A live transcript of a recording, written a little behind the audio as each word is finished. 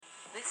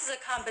This is a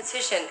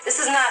competition. This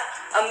is not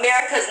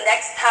America's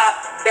Next Top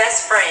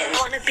Best Friend.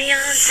 Wanna be on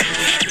top.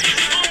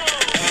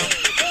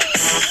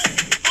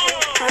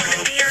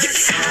 Wanna be on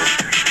top.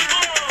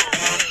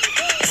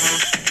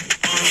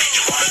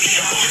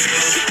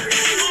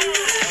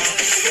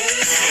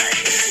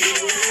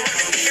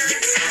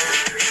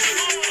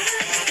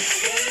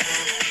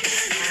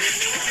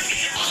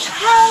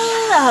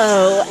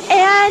 Hello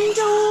and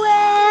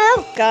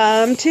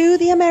welcome to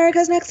the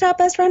America's Next Top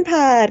Best Friend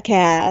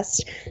podcast.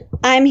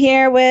 I'm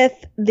here with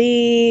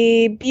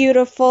the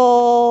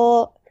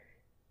beautiful,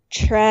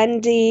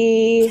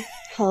 trendy,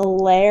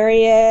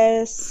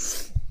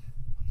 hilarious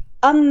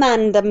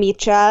Amanda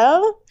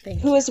Mitchell,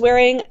 who is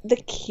wearing the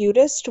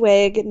cutest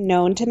wig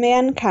known to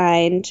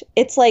mankind.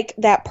 It's like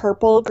that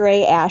purple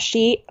gray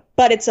ashy,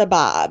 but it's a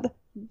bob.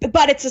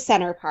 But it's a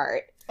center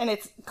part. And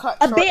it's cut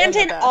short.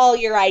 Abandon all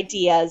your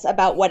ideas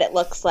about what it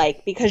looks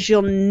like because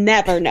you'll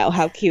never know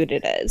how cute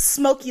it is.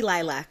 Smoky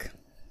lilac.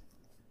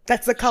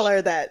 That's the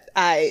color that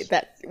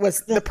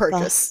was the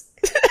purchase.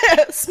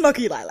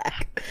 Smoky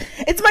lilac.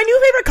 It's my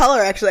new favorite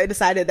color, actually. I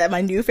decided that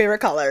my new favorite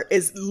color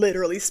is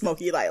literally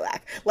smoky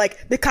lilac.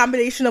 Like, the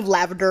combination of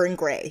lavender and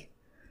gray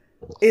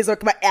is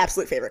like my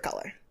absolute favorite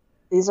color.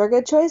 These are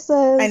good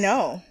choices. I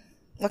know.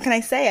 What can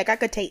I say? I got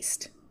good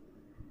taste.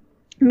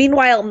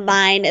 Meanwhile,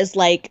 mine is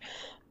like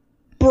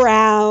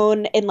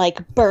brown and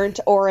like burnt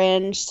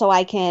orange so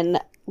I can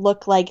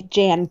look like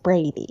Jan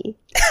Brady.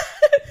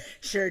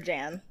 Sure,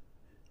 Jan.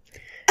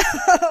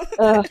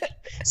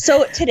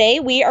 So today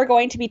we are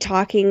going to be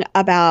talking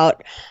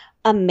about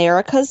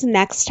America's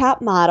Next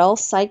Top Model,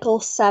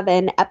 Cycle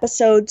 7,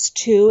 Episodes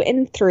 2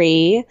 and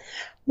 3,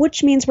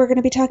 which means we're going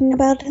to be talking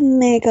about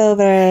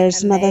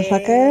makeovers,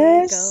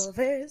 motherfuckers.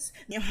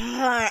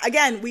 Makeovers.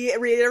 Again, we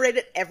reiterate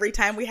it every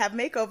time we have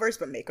makeovers,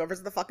 but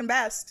makeovers are the fucking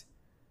best.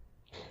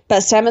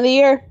 Best time of the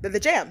year. They're the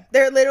jam.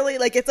 They're literally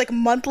like, it's like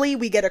monthly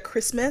we get a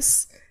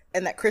Christmas,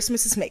 and that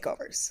Christmas is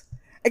makeovers.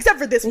 Except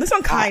for this one. This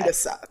one kind of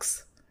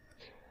sucks.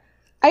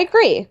 I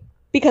agree,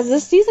 because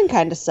this season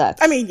kind of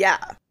sucks. I mean, yeah.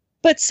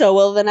 But so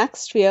will the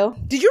next few.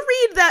 Did you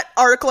read that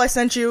article I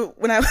sent you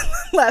when I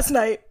last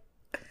night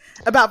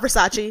about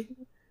Versace?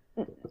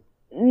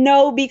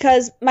 No,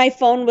 because my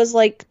phone was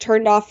like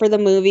turned off for the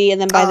movie,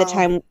 and then by the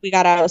time we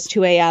got out, it was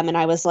 2 a.m., and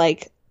I was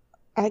like,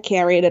 I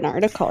can't read an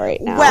article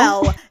right now.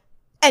 Well,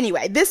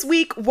 anyway, this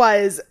week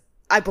was,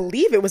 I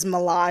believe it was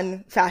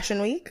Milan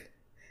Fashion Week.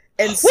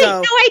 And Wait,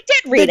 no, I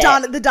did read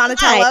it. The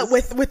Donatella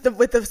Nice. with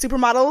the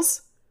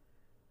supermodels.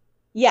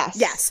 Yes.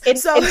 Yes. And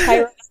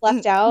Tyra was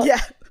left out?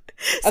 Yeah.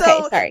 Okay,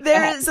 sorry.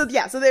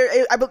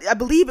 I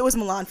believe it was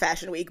Milan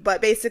Fashion Week, but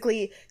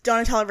basically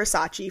Donatella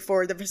Versace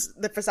for the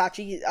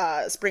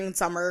Versace Spring and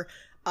Summer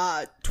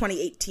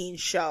 2018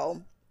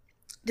 show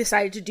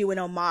decided to do an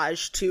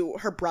homage to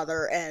her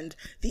brother and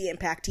the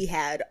impact he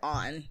had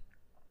on,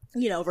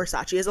 you know,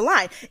 Versace as a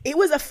line. It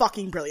was a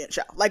fucking brilliant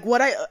show. Like,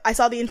 what I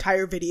saw the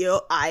entire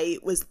video, I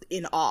was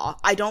in awe.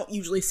 I don't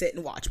usually sit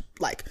and watch,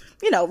 like,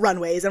 you know,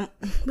 runways, and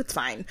it's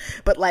fine.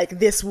 But, like,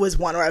 this was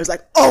one where I was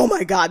like, oh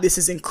my god, this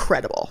is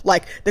incredible.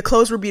 Like, the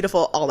clothes were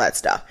beautiful, all that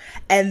stuff.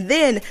 And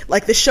then,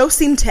 like, the show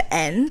seemed to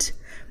end,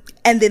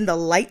 and then the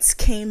lights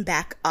came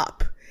back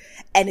up.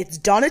 And it's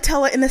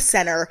Donatella in the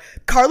center,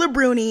 Carla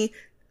Bruni,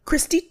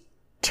 Christy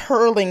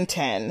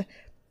Turlington,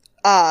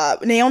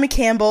 Naomi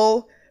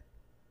Campbell,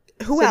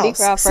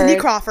 Cindy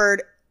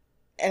Crawford,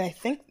 and I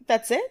think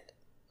that's it.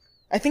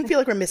 I feel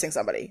like we're missing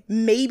somebody.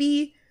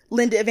 Maybe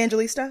Linda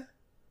Evangelista?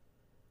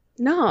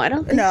 No, I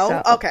don't think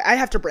so. Okay, I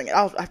have to bring it.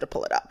 I'll have to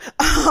pull it up.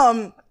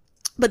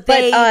 But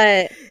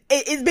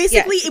it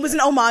basically, it was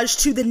an homage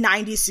to the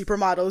 90s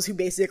supermodels who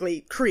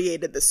basically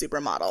created the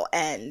supermodel.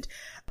 And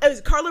it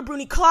was Carla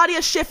Bruni,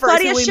 Claudia Schiffer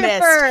is who we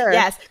missed.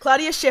 Yes,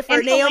 Claudia Schiffer,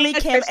 and Naomi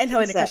Kim, and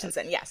Helena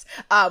Christensen. Yes.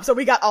 So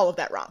we got all of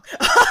that wrong.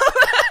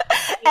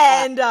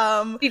 And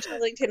Steve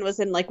Turlington was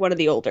in like one of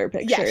the older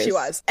pictures. Yeah, she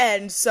was.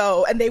 And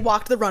they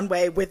walked the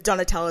runway with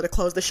Donatella to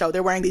close the show.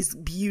 They're wearing these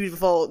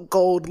beautiful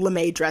gold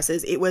lame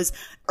dresses. It was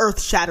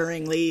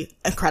earth-shatteringly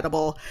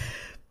incredible.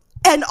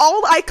 And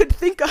all I could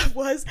think of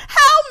was,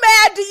 how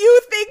mad do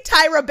you think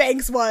Tyra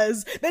Banks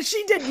was that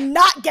she did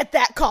not get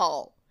that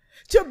call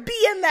to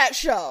be in that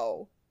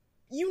show?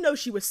 You know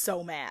she was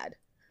so mad.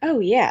 Oh,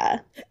 yeah.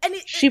 And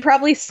she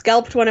probably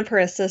scalped one of her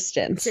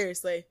assistants.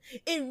 Seriously.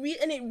 It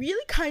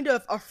really kind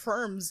of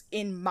affirms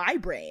in my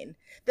brain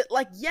that,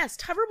 like, yes,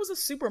 Tyra was a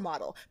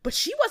supermodel, but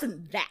she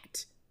wasn't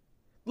that.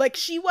 Like,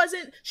 she was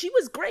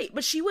great,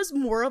 but she was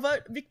more of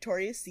a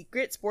Victoria's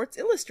Secret Sports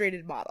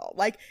Illustrated model.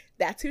 Like,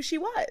 that's who she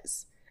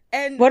was.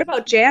 And what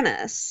about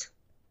Janice?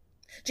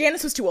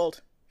 Janice was too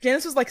old.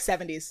 Janice was like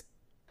 70s.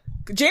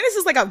 Janice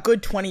is like a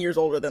good 20 years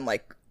older than,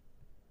 like,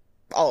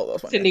 all of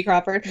those women. Cindy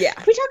Crawford. Yeah.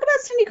 Can we talk about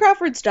Cindy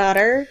Crawford's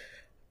daughter?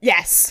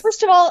 Yes.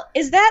 First of all,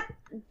 is that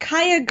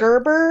Kaya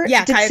Gerber?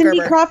 Yeah, Did Kaya Cindy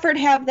Gerber. Crawford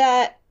have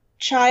that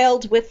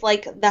child with,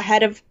 like, the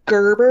head of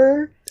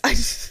Gerber?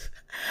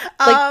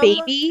 Like,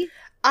 baby?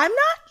 I'm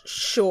not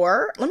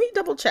sure. Let me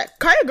double check.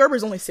 Kaya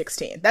Gerber's only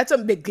 16. That's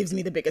gives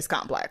me the biggest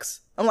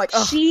complex. I'm like,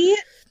 ugh. She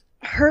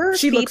her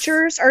She looks-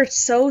 features are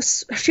so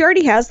she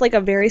already has like a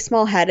very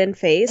small head and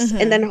face,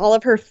 and then all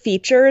of her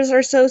features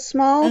are so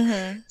small,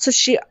 so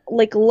she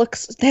like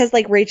has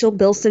like Rachel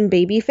Bilson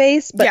baby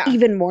face, but Yeah.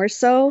 even more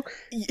so.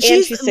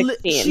 She's, she's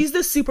 16. She's the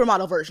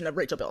supermodel version of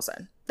Rachel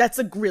Bilson. That's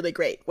a really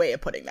great way of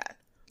putting that.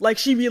 Like,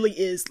 she really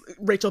is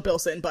Rachel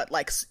Bilson, but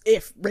like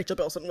if Rachel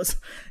Bilson was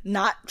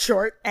not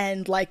short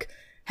and like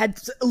had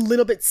a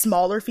little bit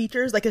smaller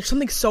features. Like, there's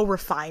something so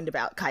refined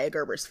about Kaya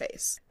Gerber's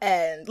face.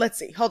 And let's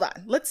see, hold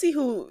on. Let's see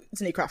who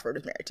Cindy Crawford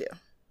is married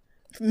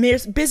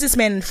to.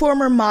 Businessman and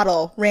former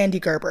model Randy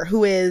Gerber,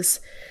 who is,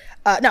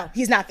 no,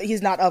 he's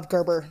not of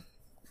Gerber,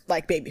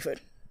 like, baby food.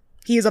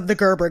 He is of the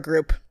Gerber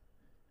group.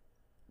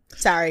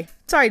 Sorry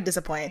to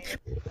disappoint.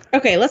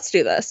 Okay, let's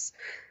do this.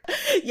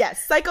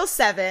 Yes, Cycle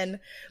 7.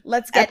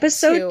 Let's get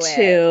Episode to it.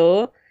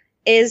 2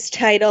 is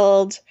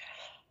titled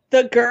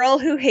The Girl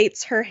Who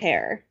Hates Her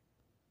Hair.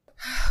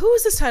 Who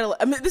is this title?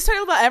 I mean, this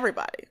title about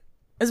everybody.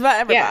 It's about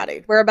everybody.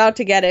 Yeah, we're about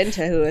to get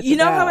into who it's You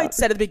know about. how I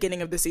said at the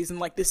beginning of the season,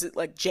 like, this is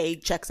like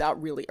Jade checks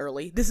out really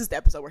early? This is the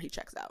episode where he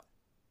checks out.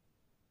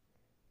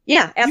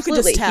 Yeah, You can just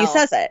absolutely. He tell.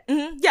 says it.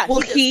 Yeah,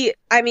 Well, he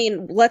I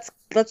mean, let's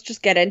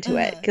just get into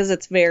it because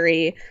it's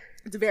very.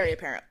 it's very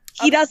apparent.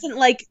 He doesn't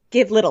like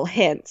give little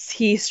hints.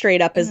 He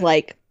straight up is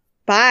like,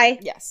 "Bye."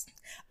 Yes.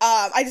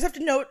 I just have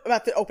to note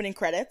about the opening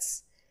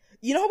credits.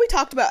 You know how we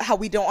talked about how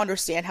we don't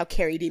understand how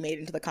Carrie D made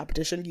into the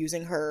competition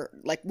using her,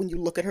 like, when you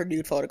look at her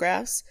nude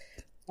photographs?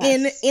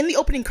 Yes. In the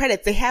opening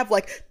credits, they have,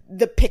 like,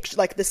 the picture,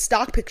 like, the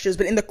stock pictures,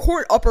 but in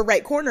the upper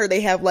right corner,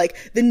 they have, like,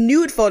 the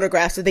nude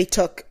photographs that they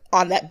took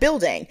on that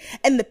building.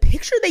 And the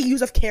picture they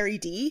use of Carrie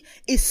D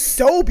is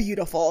so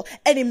beautiful.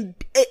 And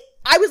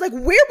I was like,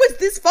 where was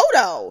this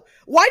photo?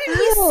 Why didn't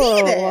we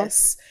see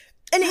this?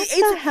 And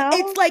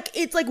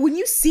it's like when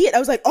you see it, I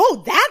was like,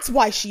 oh, that's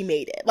why she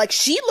made it. Like,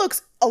 she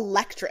looks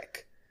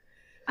electric.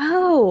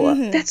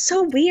 Oh, that's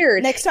so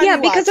weird. Next time yeah,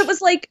 you because watch- it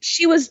was like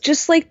she was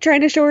just like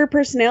trying to show her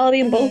personality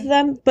in both of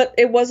them, but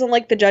it wasn't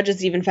like the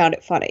judges even found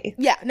it funny.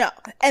 Yeah, no.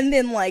 And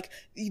then, like,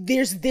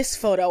 there's this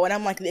photo, and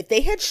I'm like, if they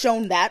had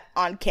shown that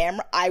on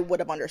camera, I would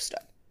have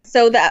understood.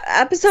 So the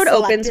episode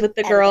opens Selective with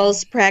the editing.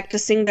 girls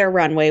practicing their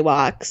runway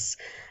walks.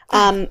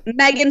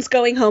 Megan's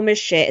going home as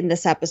shit in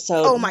this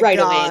episode. Oh my right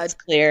God. away, it's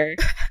clear.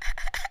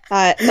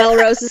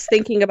 Melrose is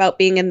thinking about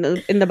being in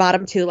the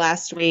bottom two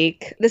last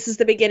week. This is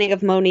the beginning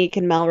of Monique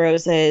and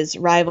Melrose's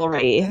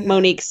rivalry.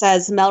 Monique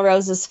says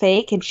Melrose is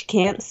fake and she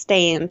can't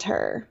stand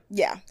her.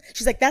 Yeah.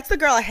 She's like, that's the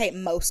girl I hate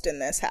most in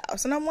this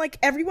house. And I'm like,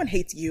 everyone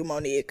hates you,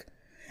 Monique.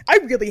 I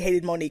really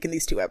hated Monique in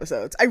these 2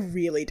 episodes. I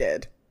really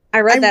did. I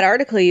read that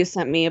article you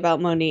sent me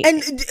about Monique.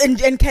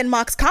 And Ken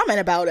Mock's comment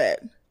about it.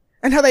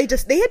 And how they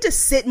had to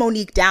sit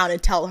Monique down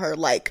and tell her,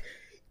 like,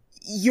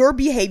 your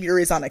behavior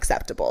is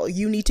unacceptable.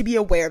 You need to be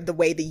aware of the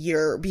way that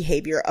your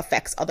behavior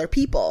affects other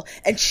people.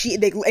 And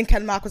and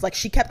Ken Mock was like,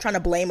 she kept trying to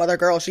blame other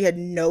girls. She had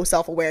no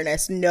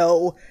self-awareness, and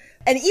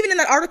even in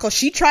that article,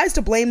 she tries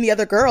to blame the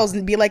other girls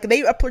and be like,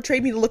 they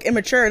portrayed me to look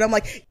immature. And I'm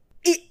like,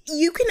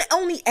 you can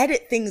only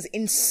edit things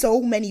in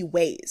so many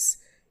ways.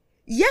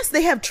 Yes,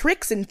 they have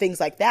tricks and things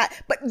like that,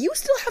 but you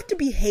still have to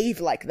behave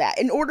like that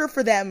in order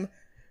for them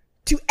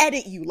to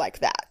edit you like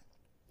that.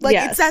 Like,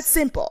 Yes. it's that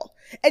simple.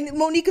 And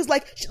Monique is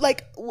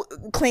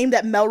claimed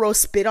that Melrose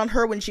spit on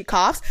her when she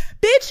coughs.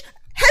 Bitch,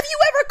 have you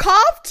ever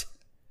coughed?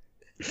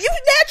 You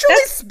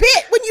naturally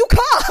spit when you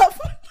cough.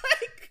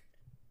 Like,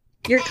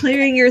 You're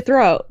clearing your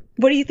throat.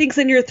 What do you think's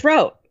in your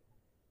throat?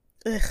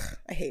 ugh,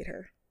 I hate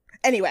her.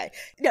 Anyway,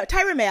 no,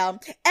 Tyra Mail.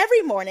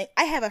 Every morning,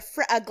 I have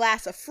a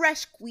glass of fresh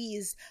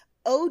squeezed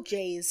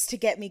OJs to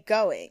get me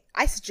going.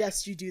 I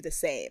suggest you do the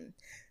same.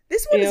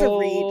 This one is a Ew.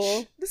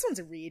 reach. This one's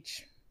a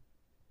reach.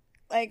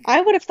 Like,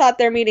 I would have thought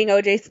they're meeting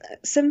OJ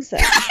Simpson.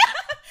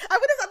 I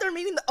would have thought they were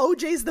meaning the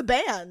OJ's the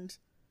band.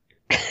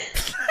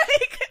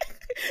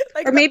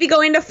 like Or maybe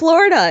going to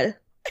Florida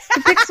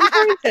to pick some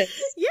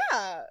points.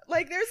 yeah,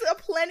 like there's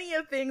plenty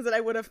of things that I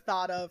would have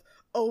thought of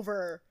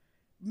over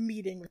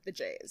meeting with the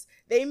Jays.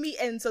 They meet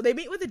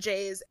with the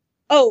Jays.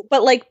 Oh,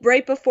 but like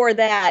right before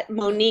that,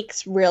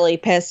 Monique's really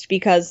pissed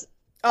because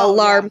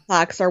alarm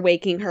clocks are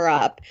waking her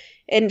up.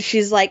 And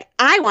she's like,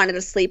 I wanted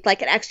to sleep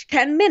like an extra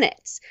 10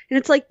 minutes. And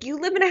it's like, you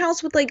live in a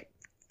house with like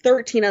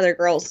 13 other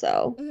girls,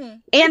 though. Mm-hmm.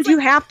 And you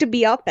have to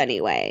be up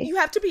anyway. You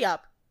have to be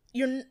up.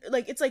 You're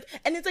like, it's like,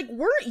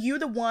 weren't you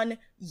the one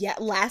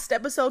last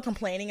episode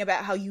complaining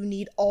about how you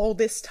need all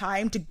this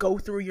time to go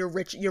through your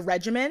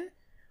regimen?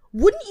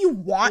 Wouldn't you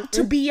want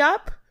to be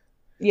up?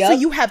 Yep. So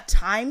you have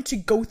time to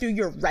go through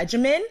your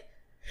regimen?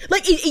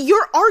 Like,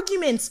 your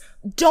arguments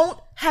don't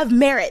have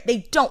merit. They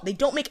don't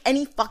make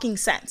any fucking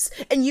sense.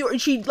 And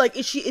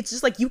it's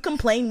just like, you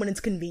complain when it's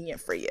convenient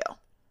for you.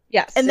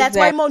 Yes. And that's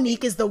exactly. why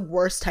Monique is the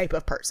worst type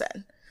of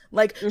person.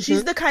 Like,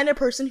 she's the kind of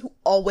person who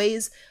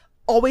always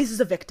is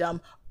a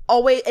victim.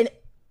 Always, and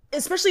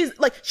especially,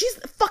 like, she's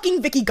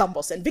fucking Vicky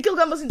Gumbelson. Vicky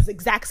Gumbelson is the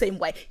exact same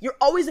way. You're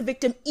always a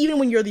victim, even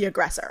when you're the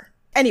aggressor.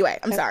 Anyway,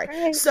 I'm sorry.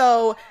 Right.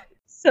 So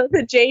So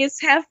the Jays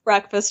have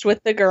breakfast with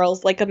the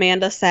girls, like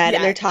Amanda said,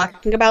 and they're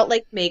talking about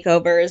like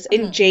makeovers.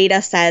 And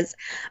Jada says,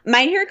 "My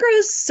hair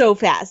grows so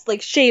fast,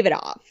 like shave it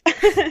off."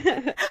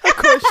 Of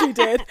course she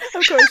did.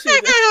 Of course she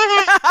did.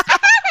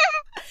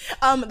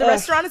 The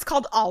restaurant is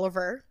called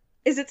Oliver.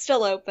 Is it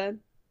still open?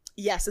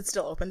 Yes, it's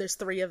still open. There's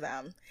 3 of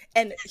them.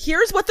 And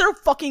here's what their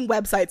fucking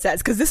website says,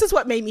 because this is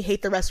what made me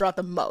hate the restaurant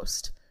the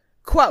most.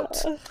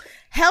 Quote,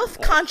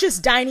 health-conscious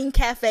dining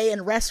cafe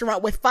and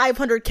restaurant with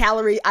 500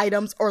 calorie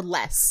items or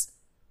less.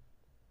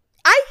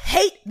 I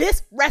hate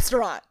this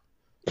restaurant.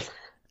 I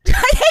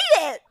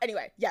hate it.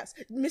 Anyway, yes.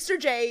 Mr.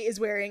 J is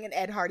wearing an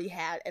Ed Hardy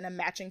hat and a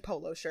matching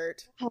polo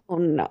shirt. Oh,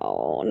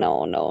 no.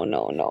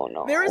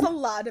 There is a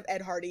lot of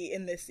Ed Hardy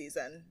in this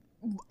season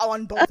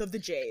on both of the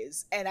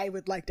J's, and I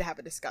would like to have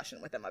a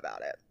discussion with them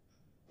about it.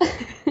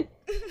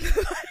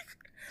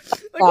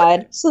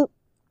 God. So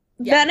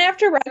then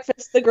after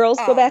breakfast, the girls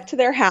go back to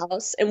their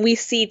house, and we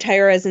see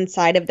Tyra's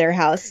inside of their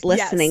house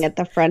listening at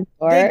the front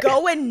door. They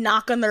go and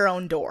knock on their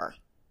own door.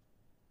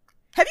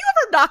 Have you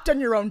ever knocked on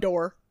your own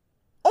door?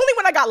 Only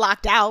when I got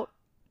locked out.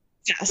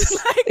 Yes,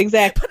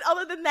 exactly. But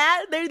other than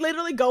that, they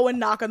literally go and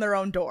knock on their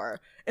own door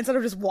instead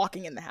of just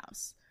walking in the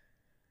house.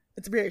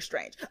 It's very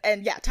strange.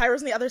 And yeah,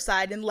 Tyra's on the other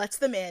side and lets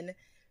them in.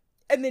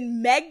 And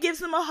then Meg gives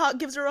her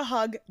a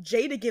hug.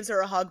 Jada gives her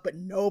a hug, but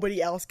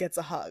nobody else gets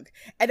a hug.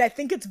 And I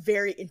think it's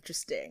very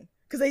interesting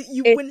because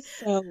it's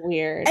so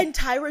weird. And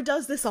Tyra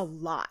does this a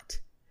lot.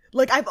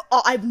 Like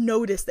I've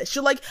noticed this.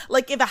 She'll like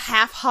give a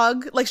half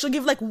hug. Like she'll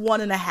give like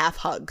 1.5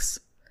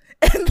 hugs.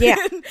 And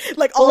then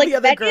like all the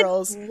other Megan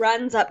girls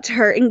runs up to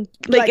her and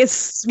like is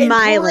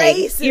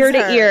smiling ear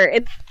to ear.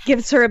 It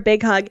gives her a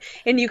big hug,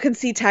 and you can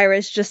see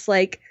Tyra's just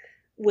like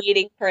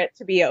waiting for it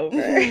to be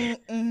over.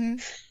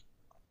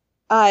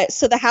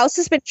 So the house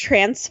has been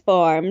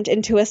transformed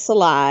into a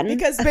salon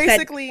because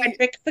basically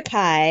Frederick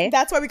Fekkai.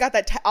 That's why we got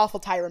that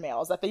awful Tyra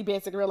mail, is that they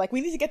basically were like,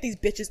 we need to get these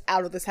bitches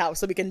out of this house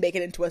so we can make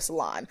it into a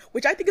salon,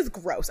 which I think is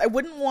gross. I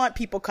wouldn't want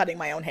people cutting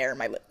my own hair in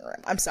my living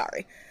room. I'm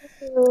sorry.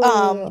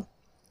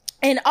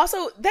 And also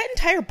that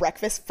entire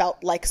breakfast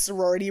felt like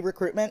sorority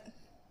recruitment.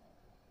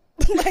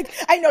 Like,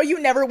 I know you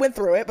never went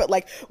through it, but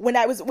like when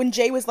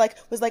Jay was like,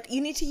 you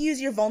need to use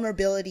your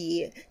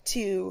vulnerability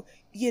to,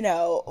 you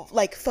know,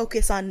 like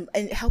focus on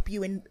and help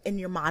you in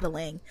your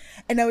modeling.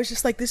 And I was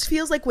just like, this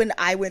feels like when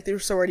I went through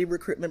sorority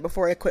recruitment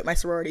before I quit my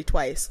sorority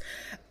twice,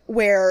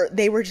 where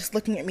they were just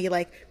looking at me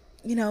like,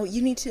 you know,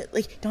 you need to,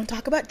 like, don't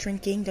talk about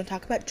drinking, don't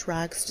talk about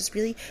drugs, just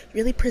really,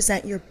 really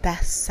present your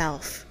best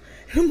self.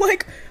 And I'm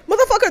like,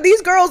 motherfucker,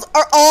 these girls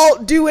are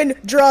all doing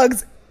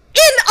drugs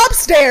in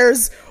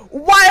upstairs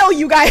while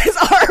you guys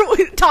are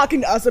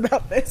talking to us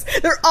about this.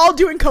 They're all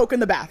doing coke in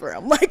the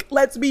bathroom. Like,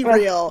 let's be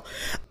real.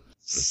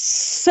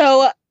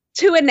 So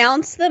to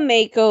announce the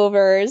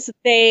makeovers,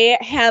 they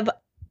have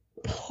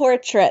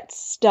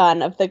portraits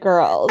done of the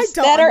girls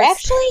that are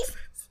actually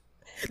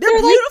they're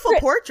beautiful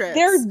portraits.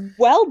 They're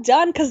well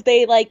done because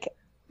they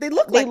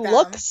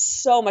look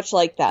so much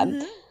like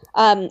them.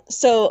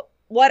 So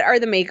what are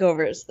the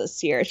makeovers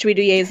this year? Should we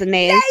do yays and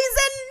nays? Yays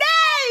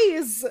and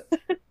nays.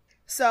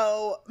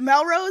 So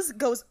Melrose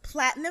goes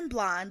platinum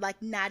blonde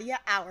like Nadia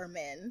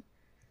Auerman.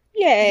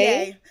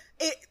 Yay.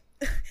 Yay.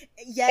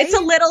 It's a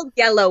little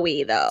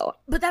yellowy though.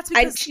 But that's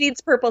because she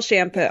needs purple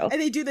shampoo.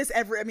 And they do this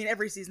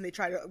every season. They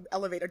try to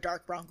elevate a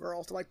dark brown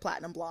girl to like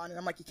platinum blonde, and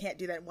I'm like, you can't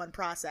do that in one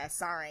process.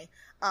 Sorry.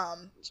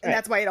 And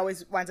that's why it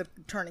always winds up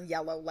turning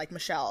yellow like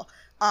Michelle.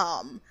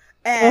 But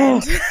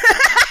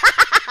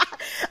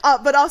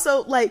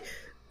also like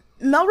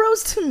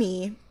Melrose to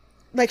me,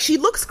 like, she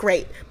looks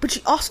great, but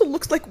she also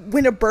looks like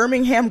when a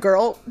Birmingham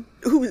girl,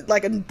 who is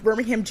like a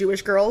Birmingham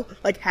Jewish girl,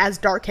 like has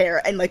dark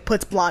hair and like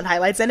puts blonde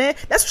highlights in it.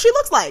 That's what she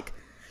looks like.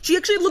 She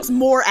actually looks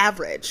more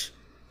average.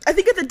 I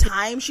think at the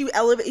time she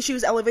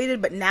was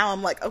elevated, but now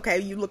I'm like, okay,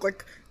 you look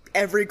like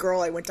every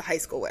girl I went to high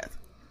school with.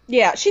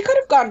 Yeah, she could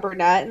have gone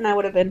brunette, and I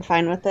would have been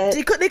fine with it.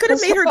 They could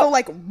have made her go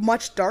like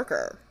much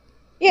darker.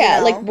 Yeah,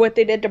 you know? Like what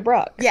they did to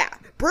Brooke. Yeah,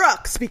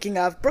 Brooke. Speaking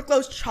of, Brooke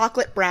Lowe's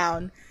chocolate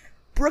brown.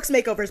 Brooke's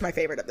makeover is my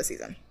favorite of the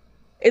season.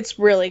 It's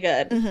really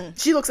good. Mm-hmm.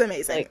 She looks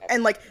amazing.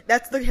 And, like,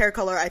 that's the hair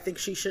color I think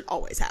she should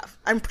always have.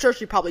 I'm sure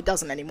she probably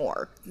doesn't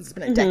anymore. It's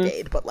been a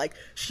decade. But, like,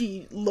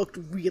 she looked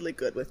really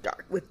good with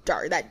dark,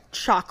 that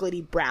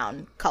chocolatey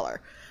brown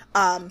color.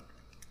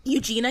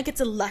 Eugenia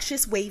gets a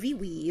luscious wavy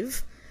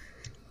weave.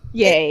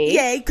 Yay.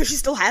 Yay, because she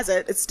still has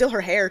it. It's still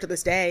her hair to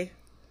this day.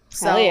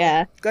 So, hell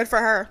yeah. Good for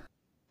her.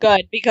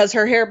 Good, because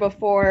her hair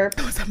before...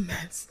 It was a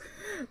mess.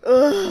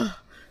 Ugh.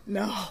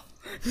 No.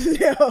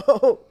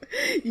 No,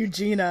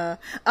 Eugenia.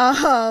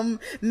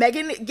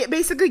 Megan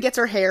basically gets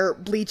her hair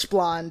bleach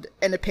blonde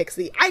and a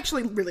pixie. I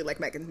actually really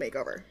like Megan's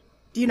makeover.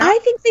 Do you not? I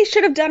think they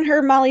should have done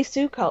her Molly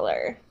Sue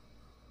color.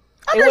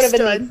 Understood. It would have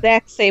been the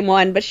exact same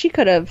one, but she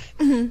could have.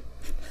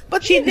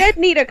 But she did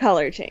need a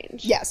color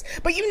change. Yes,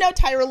 but you know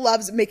Tyra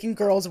loves making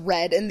girls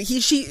red, and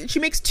she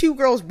makes 2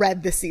 girls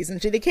red this season.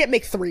 They can't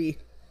make 3.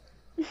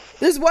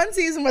 There's one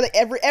season where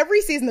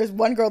every season there's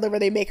one girl where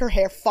they make her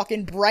hair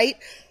fucking bright.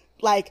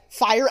 Like,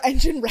 fire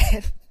engine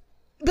red.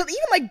 but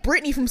even like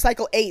Brittany from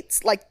Cycle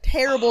 8's like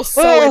terrible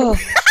Oh.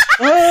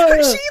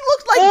 she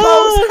looked like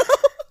Bozo.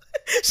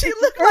 She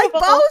looked like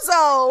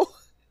Bozo.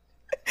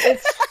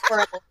 It's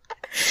horrible.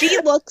 She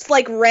looks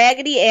like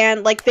Raggedy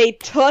Ann. Like they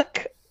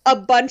took a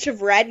bunch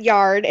of red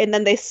yarn and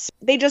then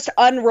they just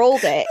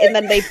unrolled it and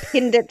then they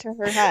pinned it to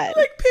her head.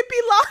 Like Pippi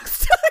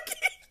Longstocking.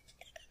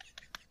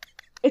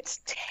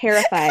 It's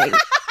terrifying.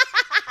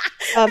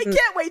 I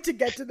can't wait to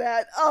get to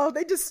that. Oh,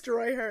 they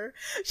destroy her.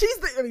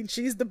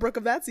 She's the Brooke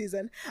of that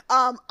season.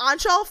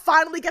 Anshul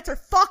finally gets her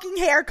fucking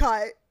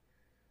haircut.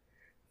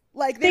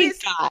 Like Thank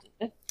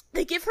God.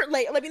 They give her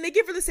they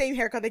give her the same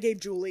haircut they gave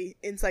Julie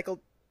in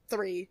Cycle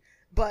 3,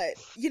 but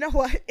you know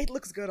what? It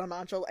looks good on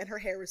Anshul, and her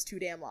hair is too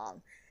damn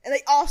long. And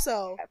they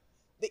also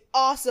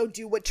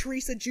do what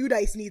Teresa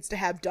Giudice needs to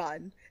have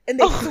done, and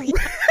they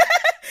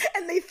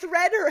and they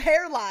thread her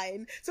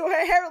hairline, so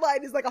her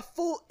hairline is like a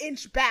full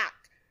inch back.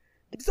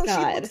 So she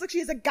looks like she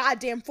has a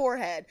goddamn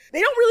forehead.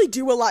 They don't really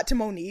do a lot to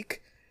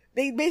Monique.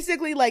 They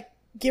basically like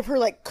give her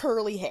like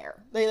curly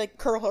hair. They like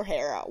curl her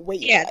hair out.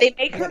 They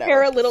make her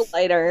hair a little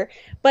lighter.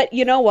 But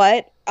you know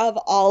what? Of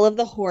all of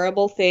the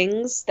horrible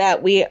things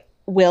that we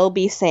will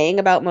be saying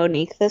about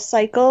Monique this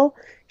cycle,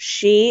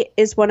 she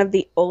is one of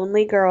the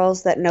only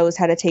girls that knows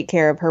how to take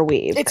care of her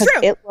weave. It's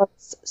true. It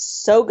looks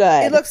so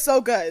good. It looks so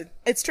good.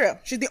 It's true.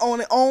 She's the one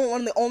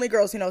of the only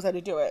girls who knows how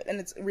to do it, and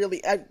it's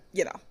really,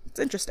 it's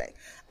interesting.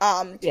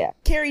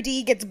 Carrie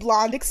D gets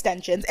blonde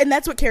extensions, and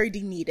that's what Carrie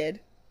D needed.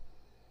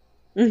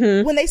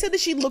 Mm-hmm. When they said that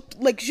she looks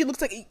like you know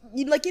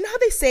how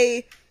they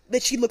say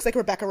that she looks like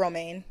Rebecca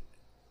Romaine.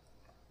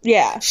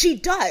 Yeah. She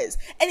does.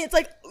 And it's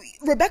like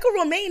Rebecca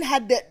Romaine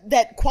had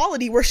that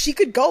quality where she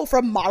could go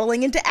from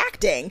modeling into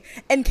acting.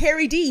 And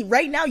Carrie D,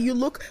 right now, you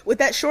look with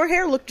that short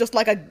hair, look just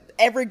like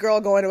every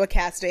girl going to a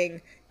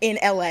casting in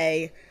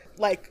LA.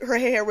 Like her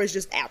hair was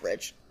just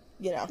average,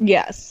 you know.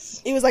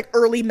 Yes. It was like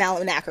early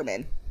Malin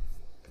Ackerman.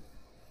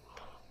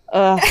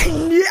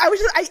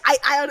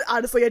 I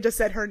honestly just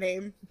said her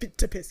name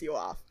to piss you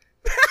off.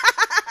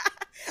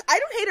 I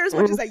don't hate her as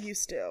much as I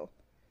used to.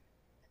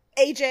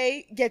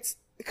 AJ gets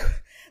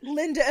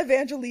Linda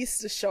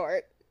Evangelista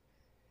short.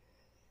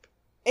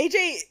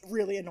 AJ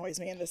really annoys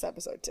me in this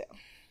episode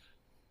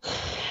too.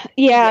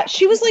 Yeah,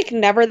 she was like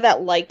never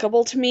that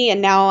likable to me,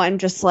 and now I'm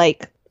just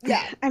like,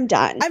 I'm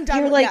done.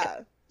 You're like,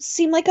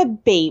 seem like a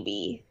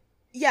baby.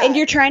 Yeah. And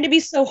you're trying to be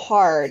so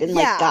hard and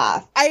like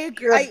goth. I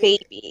agree. You're a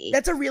baby.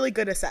 That's a really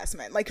good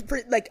assessment.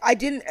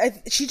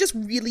 She just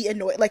really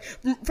annoyed, like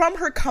from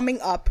her coming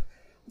up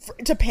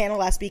to panel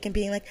last week and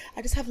being like,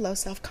 I just have low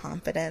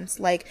self-confidence.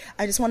 Like,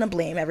 I just want to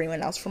blame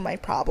everyone else for my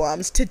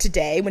problems, to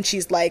today when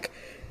she's like,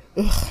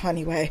 ugh,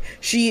 anyway,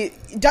 she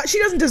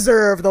doesn't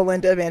deserve the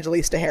Linda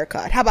Evangelista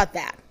haircut. How about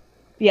that?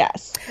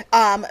 Yes.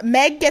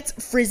 Meg gets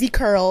frizzy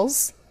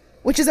curls,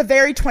 which is a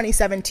very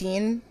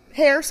 2017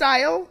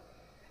 hairstyle.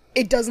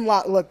 It doesn't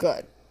look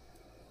good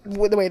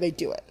with the way they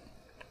do it.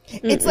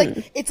 It's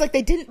like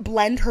they didn't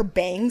blend her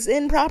bangs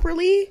in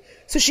properly.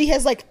 So she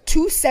has like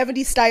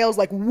 270 styles,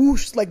 like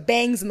whoosh, like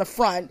bangs in the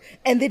front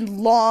and then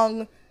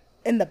long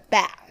in the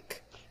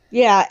back.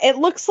 Yeah, it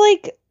looks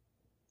like,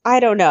 I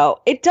don't know.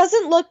 It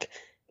doesn't look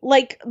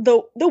like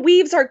the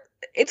weaves are,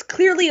 it's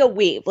clearly a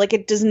weave. Like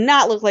it does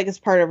not look like it's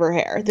part of her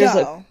hair. There's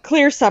a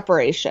clear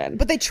separation.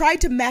 But they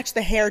tried to match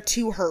the hair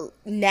to her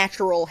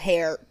natural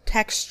hair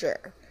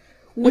texture,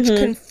 which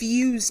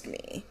confused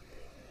me.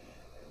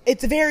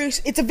 It's a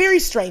very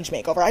strange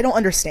makeover. I don't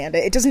understand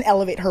it. It doesn't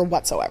elevate her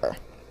whatsoever.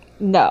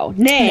 No.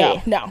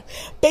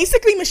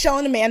 Basically, Michelle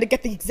and Amanda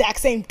get the exact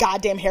same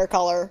goddamn hair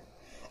color,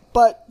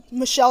 but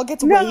Michelle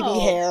gets wavy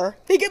hair.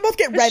 They both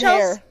get red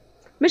hair.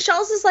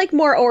 Michelle's is like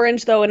more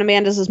orange though, and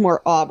Amanda's is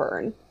more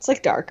auburn. It's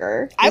like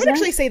darker. I would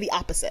actually say the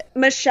opposite.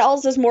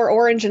 Michelle's is more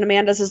orange, and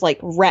Amanda's is like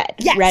red.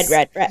 Yes.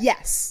 Red.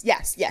 Yes.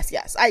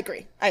 I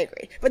agree.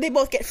 But they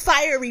both get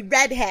fiery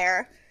red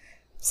hair.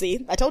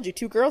 See, I told you,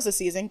 2 girls this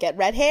season get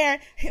red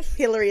hair.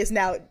 Hillary is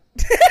now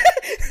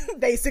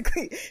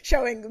basically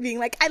being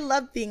like, I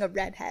love being a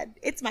redhead.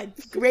 It's my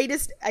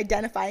greatest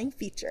identifying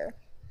feature.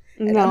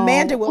 And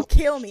Amanda will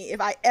kill me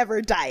if I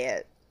ever dye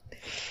it.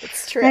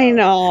 It's true. I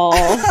know.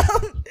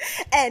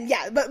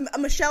 But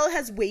Michelle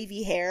has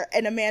wavy hair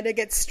and Amanda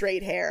gets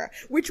straight hair,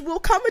 which will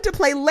come into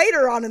play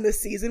later on in this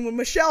season when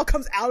Michelle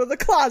comes out of the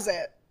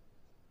closet.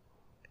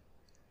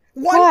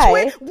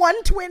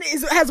 One twin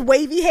has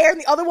wavy hair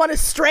and the other one is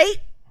straight.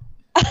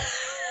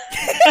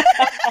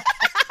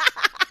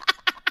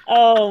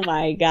 Oh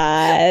my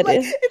god.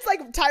 It's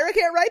like Tyra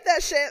can't write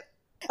that shit.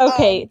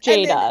 Okay,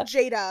 Jada.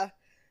 Jada.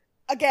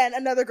 Again,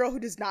 another girl who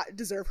does not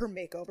deserve her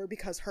makeover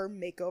because her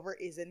makeover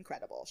is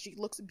incredible. She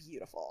looks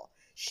beautiful.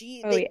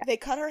 They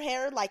cut her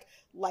hair like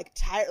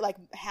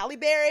Halle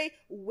Berry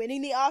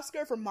winning the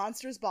Oscar for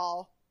Monsters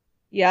Ball.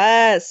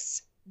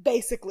 Yes.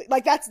 Basically,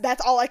 like that's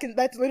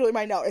literally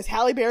my note is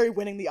Halle Berry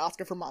winning the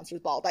Oscar for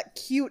Monsters Ball. That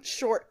cute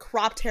short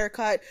cropped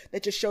haircut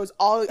that just shows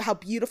all how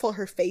beautiful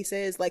her face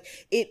is. Or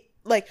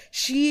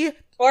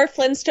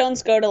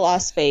Flintstones Go to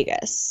Las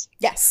Vegas.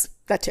 Yes,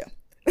 that too.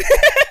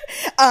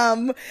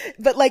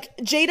 But like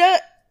Jada,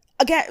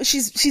 again,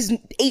 she's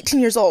 18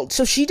 years old,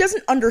 so she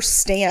doesn't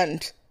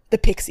understand the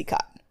pixie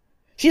cut.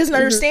 She doesn't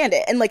understand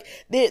it, and like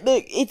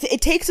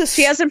it takes a.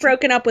 She hasn't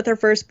broken up with her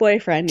first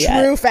boyfriend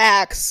yet. True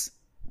facts.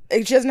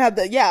 She doesn't have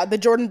the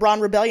Jordan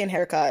Braun rebellion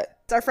haircut.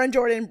 Our friend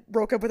Jordan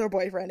broke up with her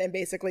boyfriend and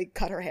basically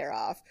cut her hair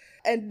off,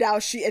 and now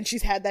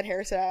she's had that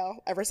hairstyle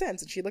ever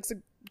since, and she looks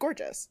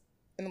gorgeous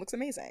and it looks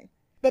amazing.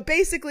 But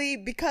basically,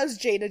 because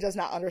Jada does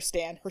not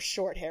understand her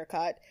short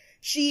haircut,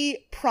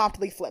 she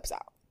promptly flips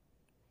out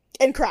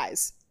and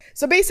cries.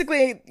 So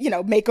basically,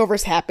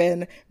 makeovers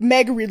happen.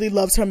 Meg really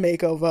loves her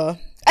makeover.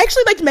 I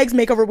actually liked Meg's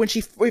makeover when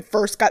she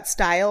first got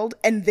styled,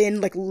 and then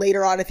like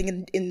later on, I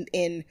think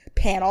in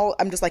panel,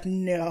 I'm just like,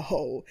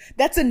 no,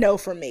 that's a no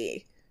for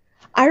me.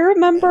 I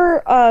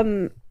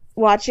remember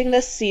watching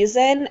this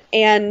season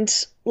and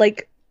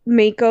like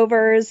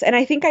makeovers, and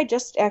I think I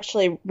just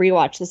actually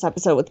rewatched this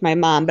episode with my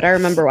mom, but I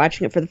remember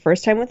watching it for the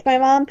first time with my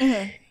mom.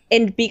 Mm-hmm.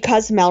 And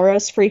because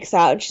Melrose freaks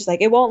out, and she's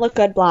like, it won't look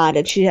good blonde,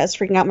 and she has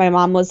freaking out, my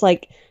mom was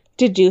like,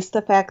 deduce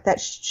the fact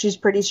that she's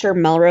pretty sure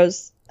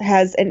Melrose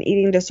has an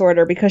eating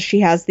disorder because she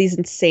has these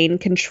insane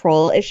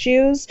control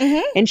issues.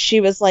 Mm-hmm. And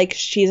she was like,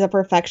 she's a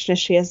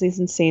perfectionist, she has these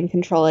insane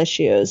control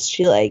issues,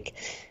 she like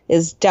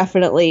is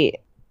definitely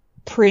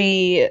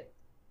predisposed,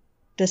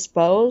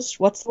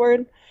 what's the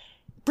word?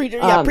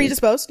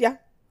 Predisposed,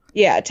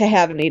 yeah, to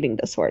have an eating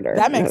disorder.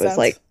 That makes sense. I was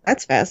like,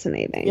 that's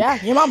fascinating.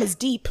 Yeah, your mom is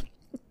deep.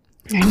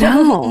 I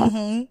know.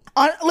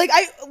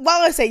 Mm-hmm.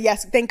 While I say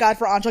yes, thank God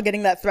for Anshul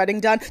getting that threading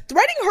done.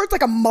 Threading hurts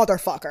like a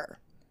motherfucker.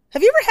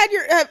 Have you ever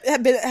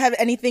have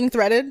anything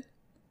threaded?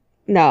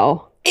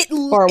 No.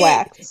 Or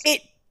waxed. I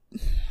hate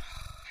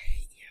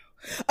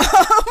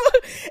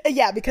you.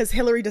 Yeah, because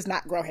Hillary does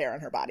not grow hair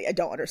on her body. I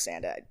don't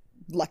understand it.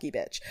 Lucky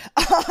bitch.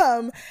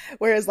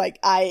 Whereas like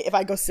if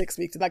I go 6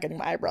 weeks without getting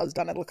my eyebrows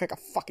done, I look like a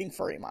fucking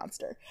furry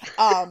monster.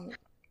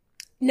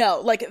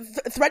 No, like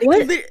threading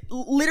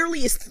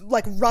literally is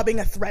like rubbing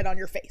a thread on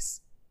your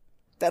face.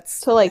 That's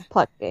so like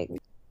plucking.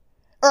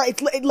 Or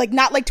it's like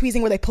not like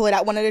tweezing where they pull it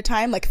out one at a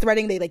time. Like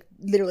threading, they like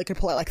literally could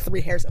pull out like 3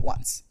 hairs at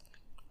once.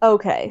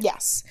 Okay.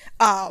 Yes.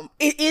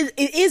 It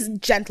is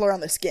gentler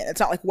on the skin.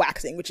 It's not like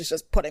waxing, which is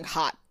just putting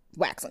hot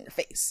wax on your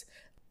face.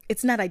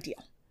 It's not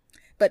ideal.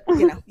 But,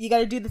 you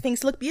gotta do the things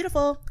to look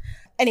beautiful.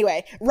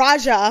 Anyway,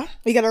 Raja,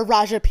 we got a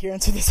Raja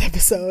appearance in this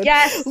episode.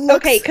 Yes.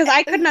 Okay, because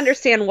I couldn't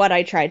understand what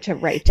I tried to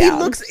write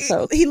down.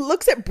 He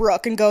looks at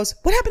Brooke and goes,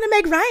 what happened to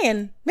Meg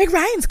Ryan? Meg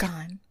Ryan's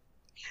gone.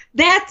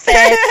 That's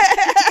it.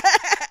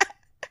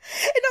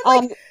 And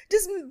I'm like,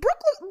 does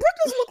Brooke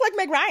doesn't look like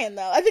Meg Ryan,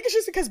 though. I think it's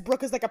just because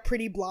Brooke is like a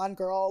pretty blonde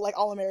girl, like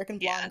all-American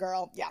blonde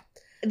girl. Yeah.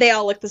 They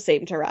all look the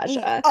same to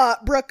Raja.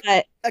 Brooke,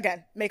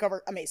 again, makeover,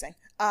 amazing.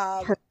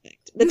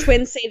 Perfect. The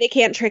twins say they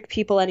can't trick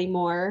people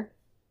anymore.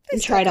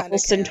 And try to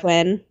Olsen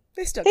twin.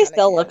 They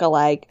still look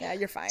alike. Yeah,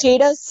 you're fine.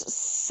 Jada's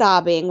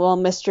sobbing while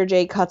Mr.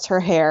 J cuts her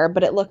hair,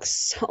 but it looks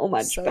so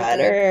much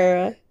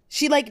better. Good.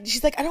 She's like,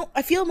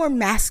 I feel more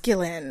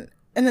masculine.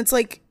 And it's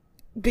like,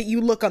 but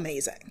you look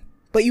amazing.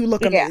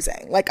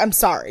 Like, I'm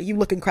sorry, you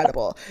look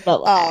incredible.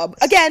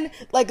 Again,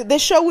 like,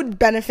 this show would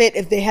benefit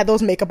if they had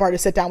those makeup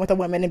artists sit down with the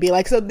women and be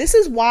like, so this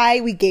is why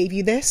we gave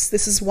you this.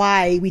 This is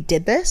why we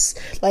did this.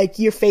 Like,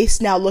 your face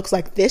now looks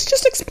like this.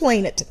 Just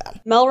explain it to them.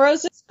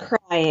 Melrose is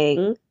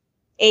crying.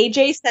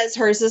 AJ says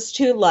hers is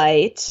too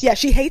light. Yeah,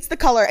 she hates the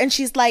color, and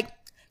she's like,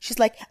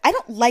 I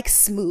don't like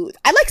smooth.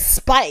 I like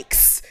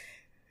spikes.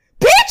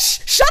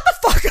 Bitch, shut the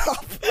fuck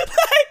up.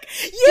 Like,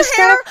 your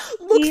hair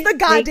looks the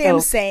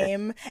goddamn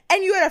same,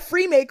 and you had a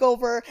free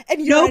makeover,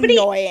 and you're Nobody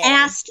annoying.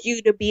 asked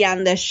you to be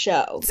on this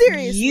show.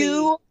 Seriously.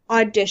 You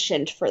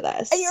auditioned for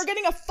this. And you're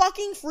getting a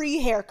fucking free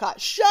haircut.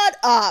 Shut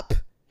up.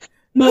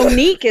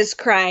 Monique is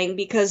crying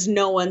because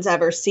no one's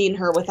ever seen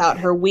her without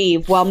her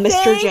weave, while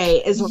Mr.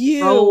 J is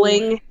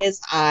rolling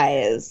his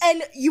eyes.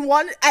 And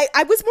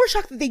I was more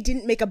shocked that they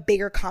didn't make a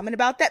bigger comment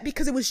about that,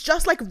 because it was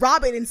just like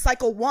Robin in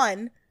Cycle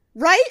 1.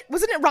 Right?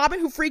 Wasn't it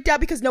Robin who freaked out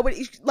because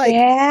nobody, like...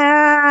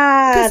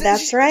 Yeah,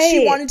 that's right.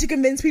 She wanted to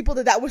convince people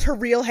that was her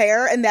real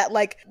hair, and that,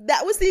 like,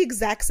 that was the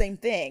exact same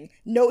thing.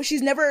 No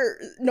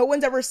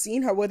one's ever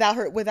seen her without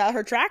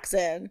her tracks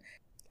in.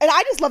 And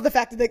I just love the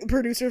fact that the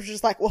producers were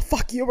just like, well,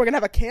 fuck you, we're gonna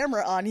have a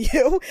camera on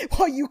you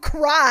while you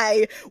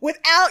cry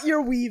without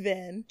your weave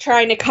in.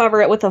 Trying to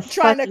cover it with a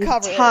fucking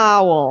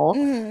towel.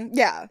 Mm-hmm,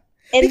 yeah.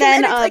 And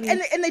then,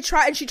 and they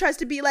try, and she tries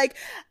to be like,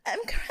 I'm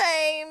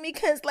crying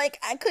because, like,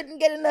 I couldn't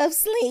get enough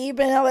sleep,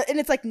 and all that. And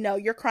it's like, no,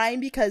 you're crying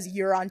because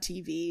you're on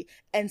TV,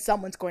 and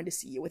someone's going to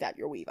see you without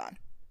your weave on.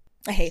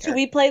 I hate her. Should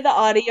we play the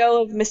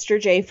audio of Mr.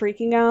 J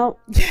freaking out?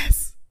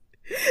 Yes.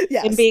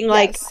 Yes. And being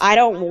like, I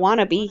don't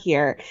want to be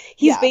here.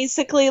 He's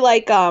basically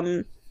like,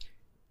 to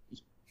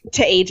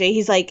AJ,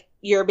 he's like,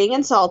 you're being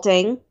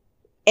insulting,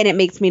 and it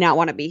makes me not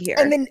want to be here.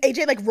 And then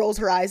AJ, like, rolls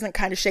her eyes and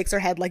kind of shakes her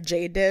head like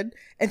Jade did.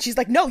 And she's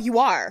like, no, you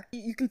are.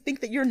 You can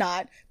think that you're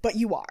not, but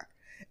you are.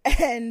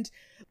 And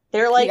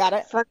they're like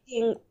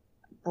fucking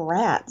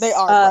brats. They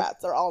are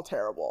brats. They're all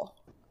terrible.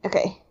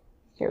 Okay,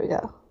 here we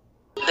go.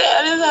 They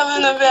dad is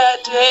having a bad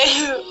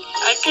day.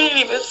 I can't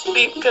even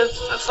sleep because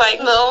it's like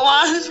the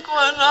alarm's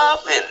going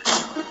off and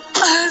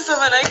so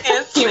when I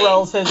can't He sleep.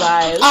 rolls his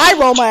eyes. I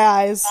roll my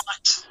eyes.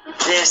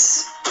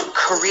 This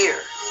career.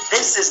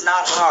 This is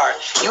not hard.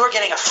 You are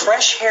getting a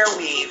fresh hair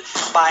weave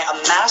by a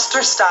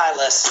master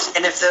stylist,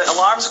 and if the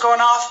alarm's going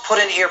off, put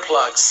in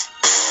earplugs.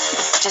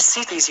 To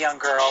see these young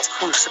girls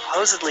who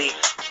supposedly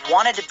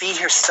wanted to be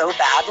here so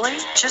badly,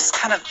 just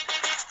kind of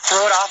throw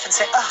it off and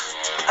say, oh,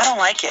 I don't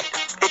like it.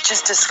 It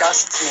just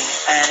disgusts me,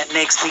 and it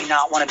makes me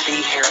not want to be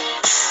here.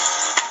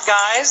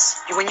 Guys,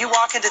 when you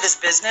walk into this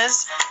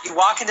business, you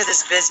walk into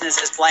this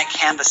business as blank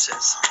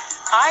canvases.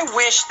 I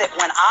wish that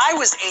when I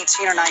was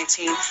 18 or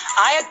 19,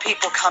 I had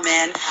people come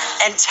in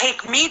and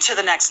take me to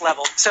the next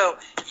level. So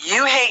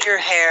you hate your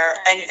hair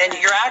and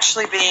you're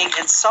actually being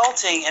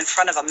insulting in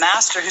front of a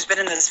master who's been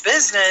in this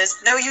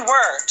business. No, you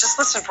were. Just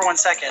listen for 1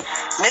 second.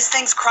 Miss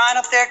Thing's crying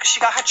up there because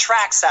she got her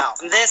tracks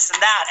out and this and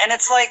that. And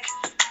it's like,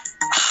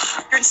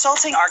 you're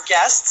insulting our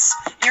guests.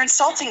 You're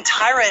insulting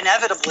Tyra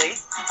inevitably.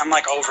 I'm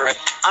like over it.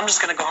 I'm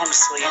just going to go home to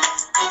sleep.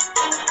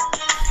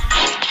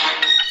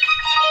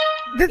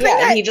 The thing Yeah,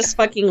 that- and he just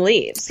fucking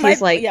leaves.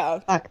 He's like,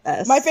 fuck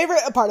this. My favorite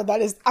part of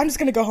that is I'm just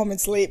gonna go home and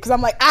sleep because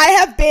I'm like, I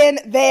have been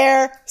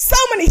there so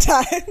many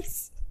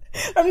times.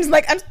 I'm just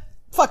like,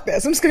 fuck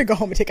this. I'm just gonna go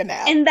home and take a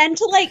nap. And then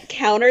to like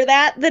counter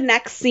that, the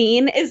next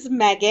scene is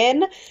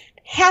Megan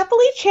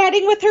happily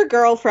chatting with her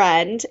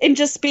girlfriend and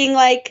just being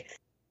like,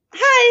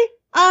 "Hi,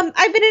 I've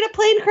been in a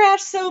plane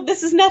crash, so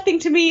this is nothing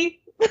to me.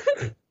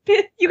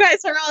 You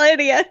guys are all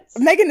idiots."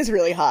 Megan is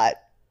really hot.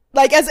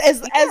 Like as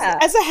Yeah.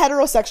 as a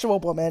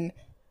heterosexual woman,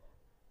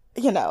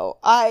 you know,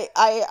 I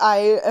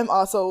am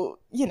also,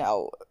 you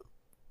know,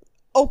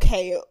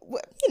 okay,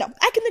 you know,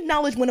 I can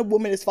acknowledge when a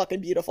woman is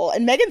fucking beautiful,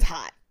 and Megan's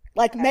hot.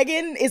 Like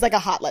Megan is like a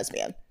hot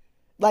lesbian.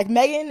 Like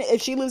Megan,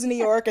 if she lives in New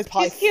York, is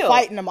probably She's cute.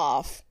 fighting them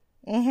off.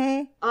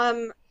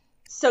 Mm-hmm.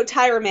 So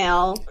Tyra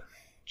Mail,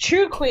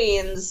 true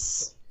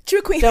queens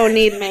True queen. don't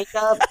need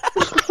makeup.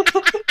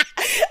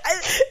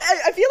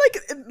 I feel like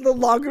the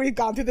longer we've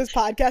gone through this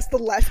podcast, the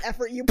less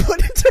effort you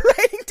put into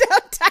writing down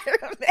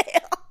Tyra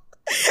Mail.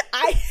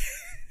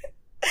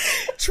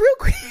 True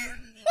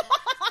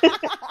queen.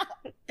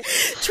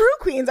 True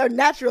queens are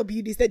natural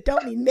beauties that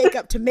don't need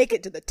makeup to make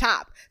it to the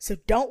top. So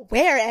don't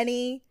wear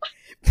any.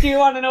 Do you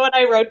want to know what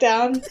I wrote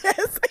down?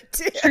 Yes, I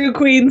do. True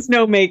queens,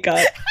 no makeup.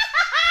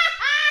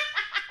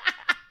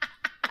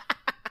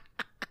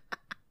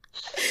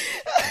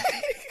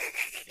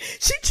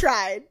 She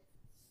tried.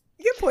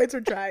 Your points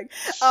were trying.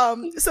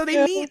 So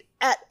they meet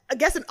at, I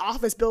guess, an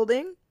office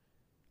building.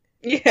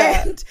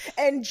 Yeah.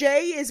 And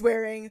Jay is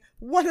wearing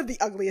one of the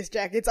ugliest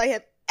jackets I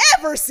have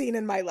ever seen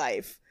in my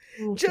life.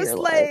 Oh, Just dear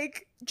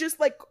like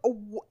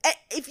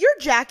if your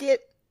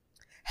jacket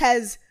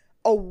has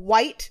a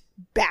white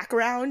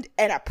background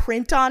and a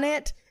print on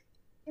it,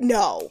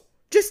 no,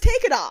 just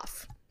take it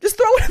off. Just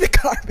throw it in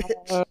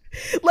the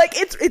garbage. Like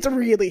it's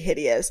really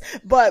hideous.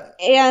 But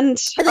And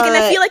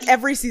I feel like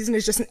every season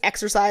is just an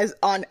exercise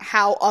on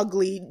how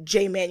ugly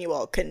Jay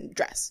Manuel can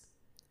dress.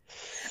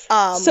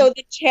 So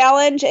the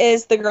challenge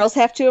is the girls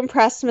have to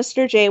impress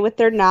Mr. J with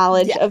their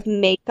knowledge Yeah. of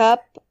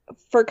makeup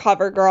for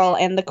CoverGirl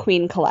and the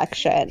Queen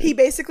collection. He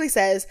basically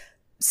says,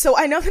 so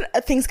I know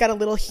that things got a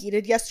little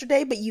heated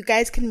yesterday, but you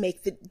guys can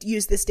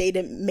use this day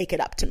to make it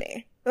up to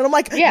me. And I'm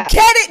like, Yeah.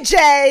 Get it,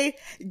 Jay!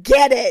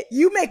 Get it!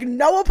 You make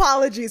no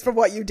apologies for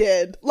what you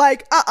did.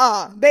 Like,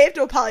 they have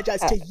to apologize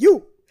to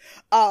you.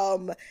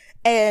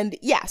 And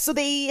yeah, so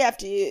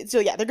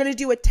they're gonna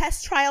do a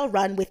test trial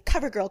run with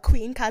CoverGirl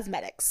Queen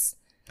Cosmetics.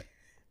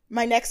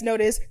 My next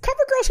note is,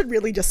 CoverGirl should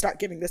really just start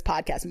giving this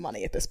podcast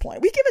money at this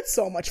point. We give it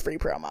so much free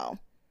promo.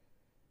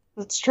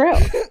 That's true.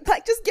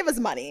 Like, just give us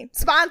money.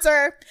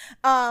 Sponsor.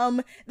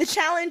 The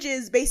challenge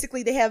is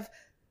basically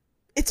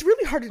it's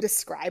really hard to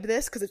describe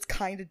this because it's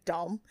kind of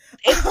dumb.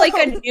 It's like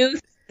a new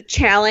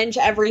challenge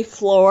every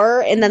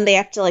floor, and then they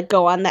have to like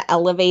go on the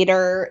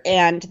elevator,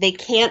 and they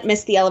can't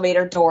miss the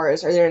elevator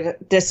doors or they're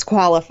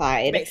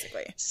disqualified.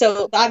 Basically.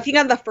 So I think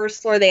on the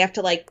first floor they have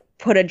to like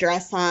put a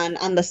dress on.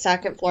 On the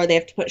second floor they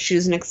have to put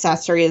shoes and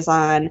accessories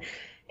on.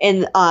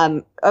 And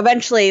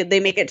eventually they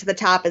make it to the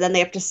top, and then they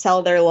have to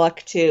sell their look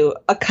to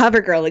a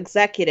CoverGirl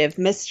executive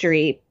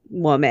mystery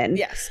woman.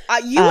 Yes.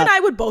 You and I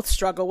would both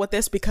struggle with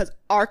this because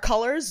our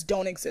colors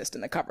don't exist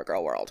in the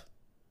CoverGirl world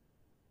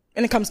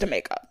when it comes to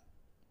makeup.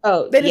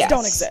 Oh, They just yes.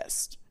 don't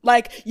exist.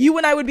 Like, you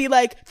and I would be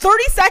like,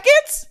 30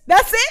 seconds?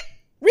 That's it?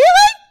 Really?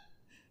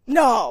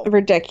 No.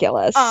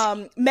 Ridiculous.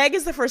 Meg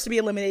is the first to be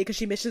eliminated because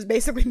she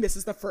basically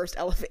misses the first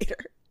elevator.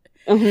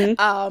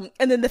 Mm-hmm.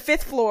 And then the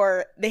fifth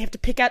floor, they have to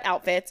pick out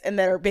outfits, and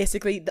they're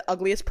basically the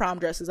ugliest prom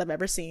dresses I've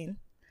ever seen.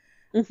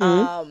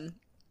 Mm-hmm.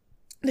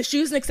 The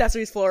shoes and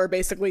accessories floor are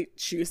basically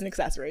shoes and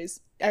accessories.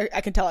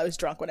 I can tell I was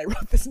drunk when I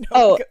wrote this note.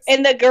 Oh, because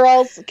and the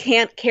girls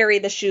can't carry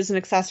the shoes and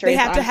accessories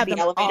they have to onto have the them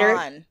elevator.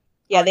 on.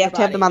 Yeah, on they your have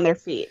to have them body. on their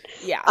feet.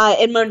 Yeah.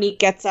 And Monique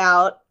gets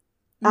out.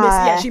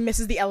 Yeah, she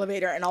misses the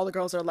elevator, and all the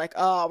girls are like,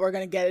 "Oh, we're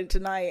gonna get it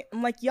tonight."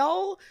 I'm like,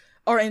 "Y'all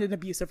or in an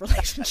abusive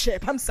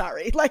relationship. I'm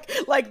sorry. Like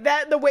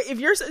that, the way, if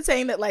you're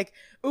saying that like,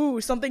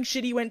 ooh, something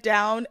shitty went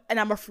down and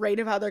I'm afraid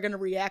of how they're going to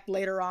react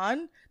later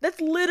on, that's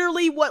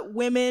literally what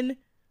women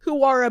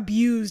who are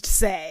abused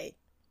say.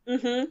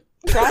 Mm-hmm.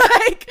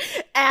 Like,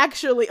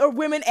 actually, or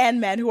women and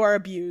men who are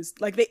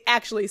abused, like, they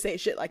actually say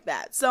shit like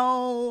that.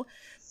 So,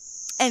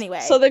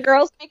 anyway. So the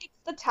girls make it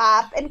to the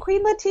top, and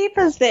Queen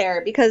Latifah's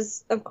there,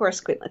 because, of course,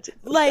 Queen Latifah's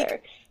like,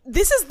 there.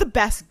 this is the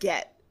best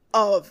get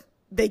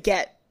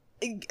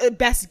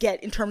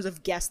in terms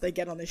of guests they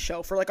get on this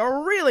show for, like, a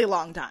really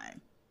long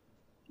time.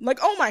 Like,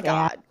 oh my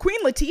god.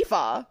 Queen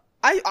Latifah,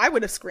 I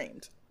would have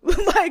screamed.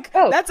 Like,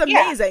 that's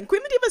amazing. Yeah.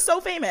 Queen Latifah's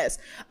so famous.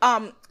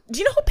 Do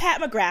you know who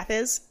Pat McGrath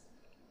is?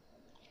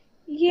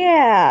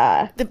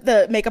 Yeah.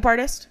 The makeup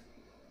artist?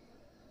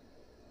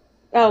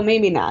 Oh,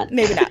 maybe not.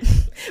 Maybe not.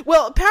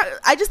 Well,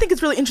 I just think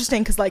it's really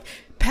interesting because, like,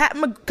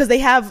 because they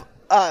have,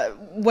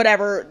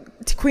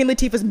 Queen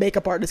Latifah's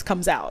makeup artist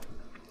comes out.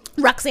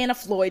 Roxana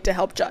Floyd to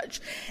help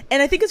judge.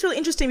 And I think it's really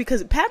interesting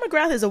because Pat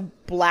McGrath is a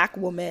black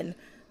woman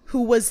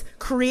who was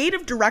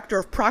creative director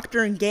of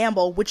Procter &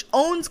 Gamble, which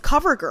owns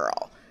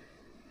CoverGirl.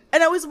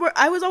 And I was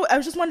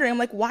just wondering, I'm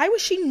like, why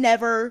was she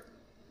never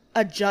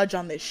a judge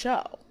on this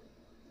show?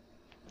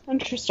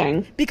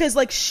 Interesting. Because,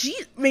 like,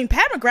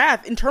 Pat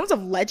McGrath, in terms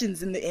of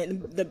legends in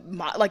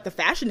the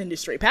fashion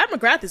industry, Pat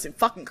McGrath is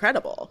fucking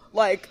incredible.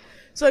 Like,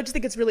 so I just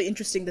think it's really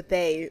interesting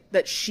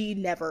that she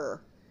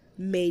never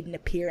made an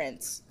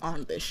appearance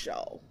on this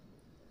show.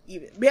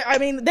 I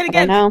mean, then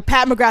again,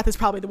 Pat McGrath is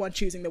probably the one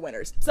choosing the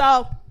winners.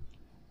 So,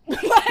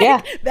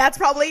 like, that's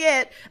probably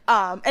it.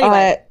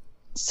 Anyway.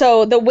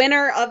 So the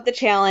winner of the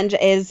challenge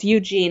is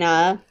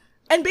Eugenia.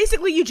 And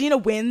basically, Eugenia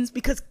wins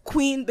because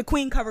the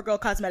Queen CoverGirl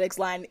Cosmetics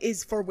line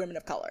is for women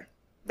of color.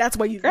 That's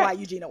why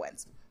Eugenia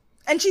wins.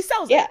 And she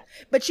sells it.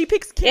 But she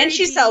picks Carrie And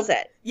she sells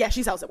it. Yeah,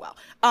 she sells it well.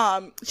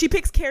 She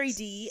picks Carrie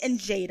D and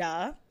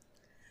Jada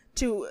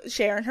to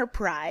share in her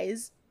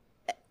prize.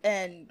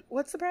 And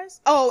what's the prize?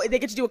 Oh, they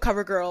get to do a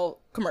CoverGirl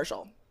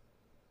commercial.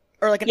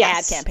 Or like an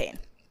ad campaign.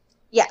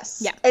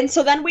 Yes. Yeah. And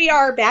so then we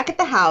are back at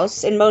the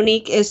house, and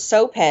Monique is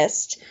so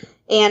pissed.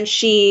 And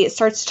she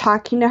starts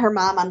talking to her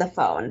mom on the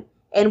phone.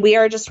 And we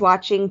are just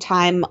watching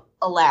time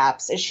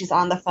elapse as she's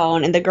on the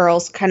phone, and the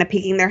girls kind of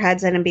peeking their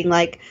heads in and being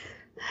like,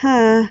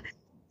 huh.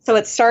 So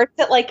it starts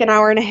at like an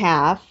hour and a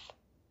half.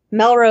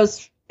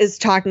 Melrose is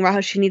talking about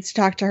how she needs to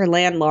talk to her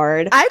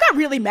landlord. I got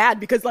really mad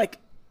because, like,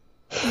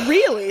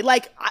 really?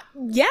 Like,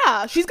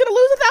 she's going to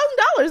lose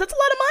 $1,000. That's a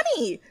lot of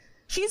money.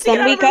 She needs to get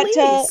out of her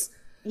lease.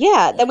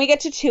 Then we get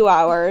to 2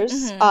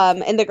 hours,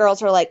 and the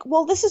girls are like,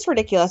 well, this is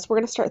ridiculous. We're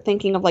going to start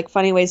thinking of, like,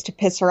 funny ways to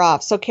piss her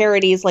off. So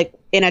Carity's, like,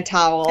 in a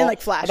towel and,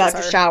 like, flashes about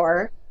her. to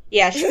shower.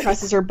 Yeah, she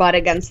presses her butt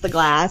against the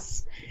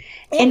glass.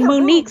 And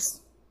Monique's...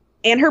 Boobs.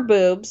 And her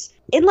boobs.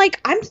 And, like,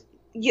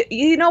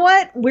 you know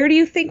what? Where do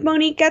you think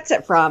Monique gets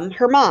it from?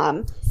 Her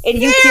mom. And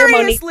you hear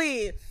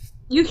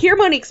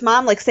Monique's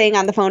mom, like, saying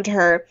on the phone to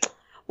her,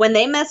 when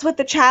they mess with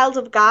the child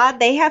of God,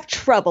 they have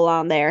trouble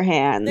on their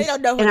hands. They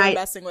don't know who they're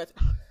messing with.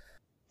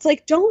 It's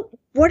like,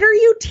 what are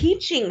you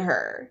teaching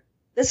her?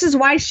 This is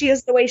why she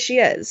is the way she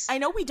is. I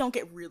know we don't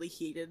get really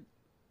heated.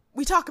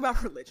 We talk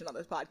about religion on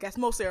this podcast,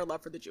 mostly our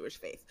love for the Jewish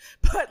faith.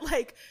 But,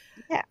 like,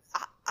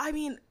 I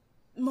mean,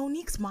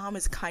 Monique's mom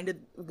is kind of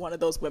one of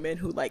those women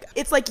who, like,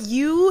 it's like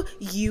you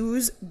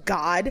use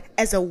God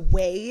as a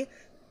way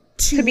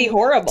to be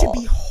horrible. To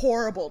be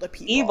horrible to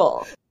people.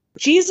 Evil.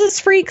 Jesus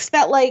freaks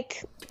that,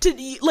 like...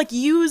 To, like,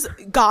 use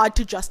God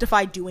to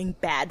justify doing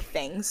bad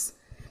things.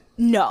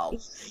 No.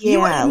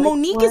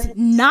 Monique is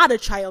not a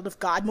child of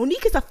God.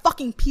 Monique is a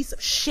fucking piece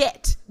of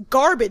shit.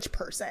 Garbage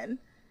person.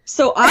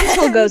 So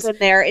Anshul goes in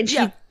there and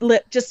she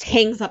just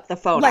hangs up the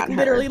phone like, on her.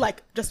 Literally,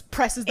 like, just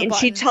presses the button. And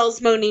she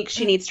tells Monique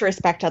she needs to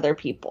respect other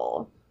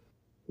people.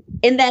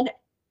 And then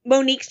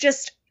Monique's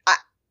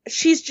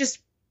she's just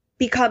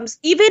becomes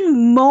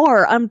even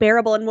more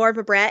unbearable and more of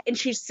a brat. And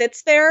she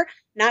sits there,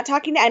 not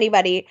talking to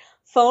anybody,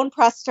 phone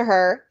pressed to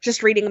her,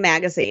 just reading a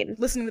magazine.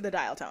 Listening to the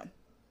dial tone.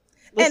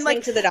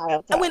 Listening to the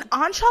dial tone. And when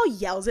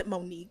Anshul yells at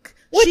Monique,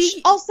 which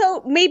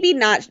also maybe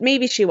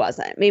she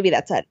wasn't. Maybe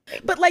that's it.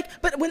 But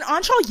when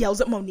Anshul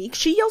yells at Monique,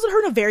 she yells at her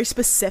in a very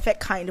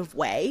specific kind of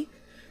way.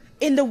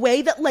 In the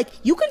way that, like,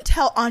 you can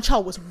tell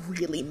Anshul was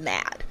really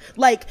mad.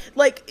 Like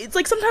it's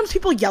like sometimes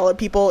people yell at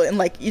people and,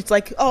 like, it's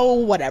like, oh,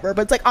 whatever.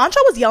 But it's like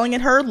Anshul was yelling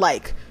at her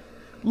like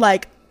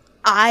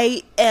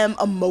I am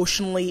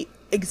emotionally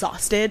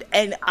exhausted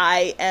and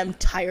I am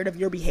tired of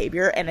your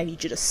behavior and I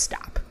need you to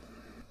stop.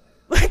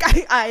 Like,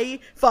 I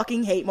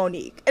fucking hate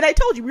Monique. And I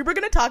told you, we were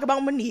going to talk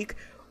about Monique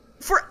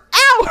for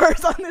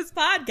hours on this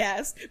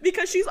podcast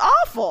because she's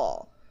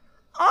awful.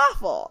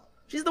 Awful.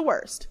 She's the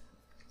worst.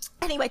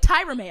 Anyway,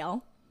 Tyra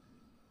Mail.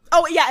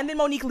 Oh, yeah, and then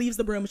Monique leaves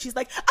the room. She's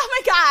like,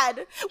 oh my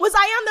God, was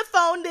I on the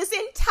phone this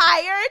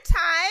entire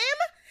time?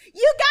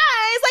 You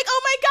guys, like,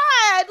 oh my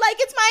God, like,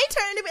 it's my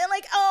turn to be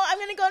like, oh, I'm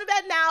going to go to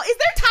bed now. Is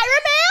there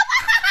Tyra Mail?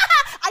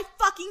 I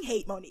fucking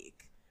hate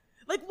Monique.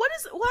 Like, what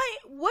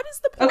is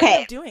the point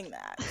Okay. of doing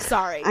that?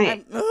 Sorry.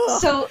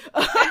 So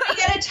when we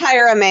get a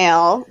Tyra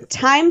mail,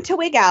 time to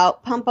wig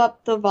out, pump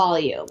up the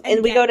volume.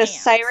 And we get go to ants.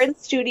 Siren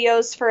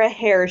Studios for a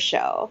hair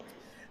show.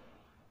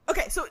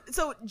 Okay,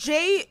 so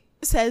Jay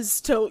says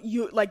to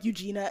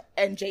Eugenia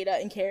and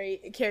Jada and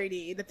Carrie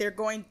D that they're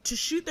going to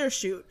shoot their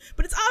shoot,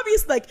 but it's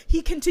obvious like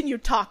he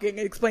continued talking and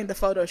explained the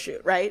photo shoot,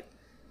 right?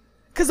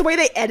 Because the way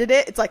they edit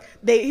it, it's like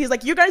he's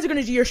like, you guys are going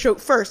to do your shoot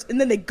first, and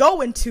then they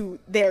go into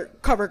their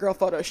CoverGirl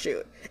photo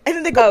shoot, and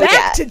then they go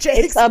back to Jay.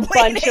 It's a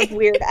bunch of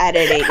weird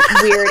editing,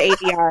 weird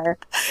ADR.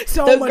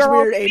 So The much girls,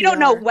 weird ADR. we don't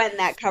know when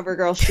that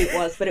CoverGirl shoot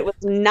was, but it was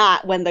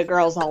not when the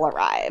girls all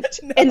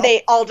arrived, and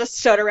they all just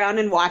stood around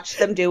and watched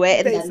them do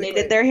it, and then they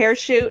did their hair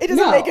shoot. It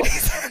doesn't make any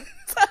sense.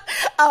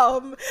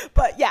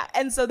 But yeah,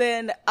 and so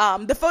then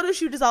the photo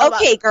shoot is all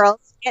about. Okay,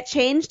 girls, get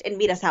changed and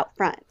meet us out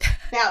front.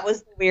 That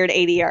was the weird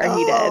ADR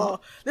he did.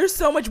 There's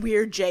so much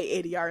weird Jay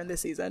ADR in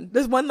this season.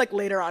 There's one like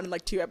later on in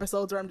like 2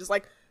 episodes where I'm just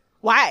like,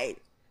 why?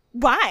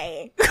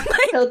 Like,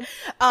 So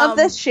of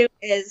this shoot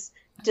is,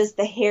 does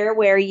the hair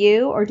wear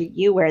you or do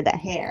you wear the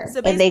hair?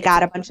 So and they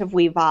got a bunch of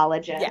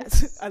weavologists.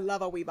 Yes, I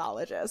love a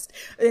weavologist.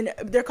 And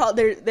the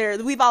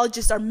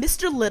weavologists are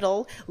Mr.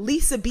 Little,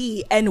 Lisa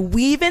B, and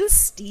Weavin'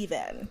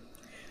 Steven.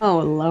 Oh,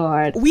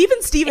 Lord.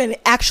 Weavin' Steven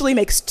actually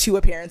makes 2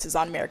 appearances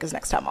on America's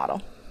Next Top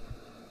Model.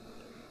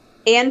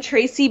 And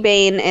Tracy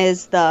Bain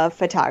is the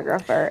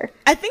photographer.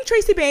 I think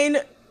Tracy Bain,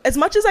 as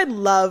much as I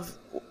love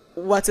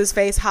what's his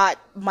face, hot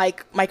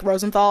Mike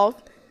Rosenthal,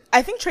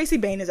 I think Tracy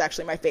Bain is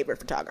actually my favorite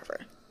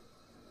photographer.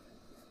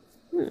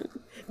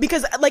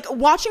 Because like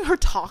watching her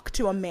talk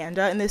to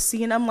Amanda in this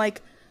scene, I'm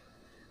like,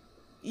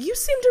 you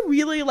seem to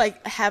really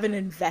like have an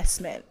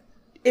investment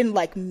in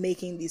like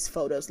making these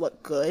photos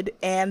look good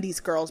and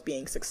these girls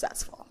being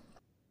successful.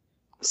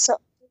 So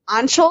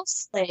Anshul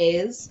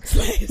slays.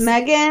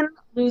 Megan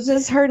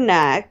loses her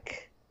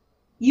neck.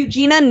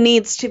 Eugenia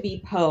needs to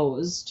be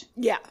posed.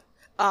 Yeah.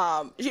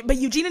 But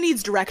Eugenia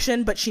needs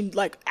direction, but she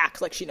like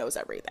acts like she knows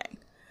everything.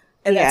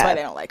 And that's why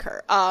they don't like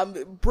her.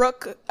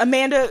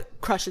 Amanda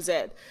crushes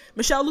it.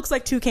 Michelle looks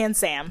like Toucan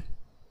Sam.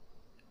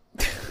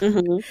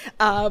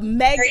 Mm-hmm.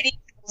 Meg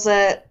calls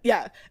it.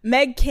 Yeah.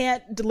 Meg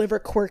can't deliver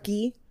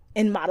quirky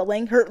in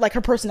modeling.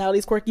 Her personality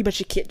is quirky, but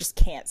she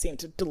can't seem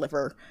to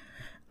deliver.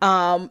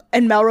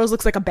 And Melrose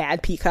looks like a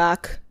bad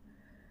peacock.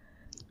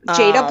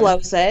 Jada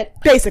blows it.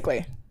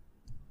 Basically.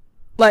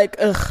 Like,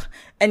 ugh.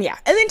 And yeah.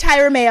 And then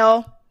Tyra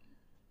Mayo.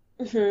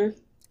 Mm-hmm.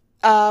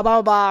 Blah,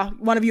 blah, blah.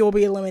 One of you will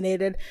be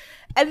eliminated.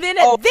 And then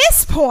at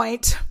this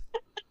point...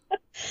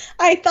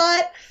 I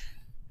thought...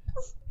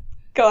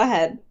 Go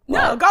ahead.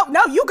 No,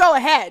 you go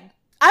ahead.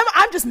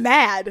 I'm just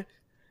mad.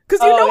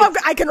 Because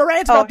I can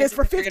rant about this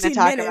for 15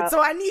 minutes,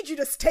 so I need you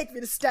to take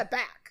me to step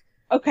back.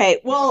 Okay,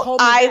 well,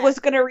 I was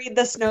going to read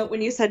this note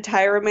when you said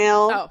Tyra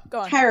Mail. Oh,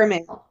 go on. Tyra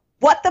Mail.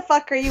 What the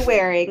fuck are you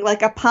wearing?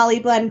 Like a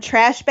Polyblend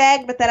trash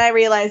bag? But then I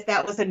realized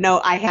that was a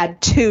note I had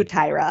to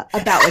Tyra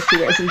about what she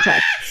wears in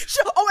trash.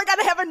 Oh my god,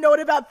 I have a note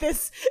about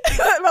this,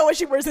 about what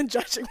she wears in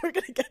judging. We're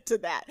going to get to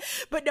that.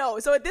 But no,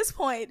 so at this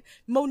point,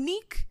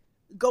 Monique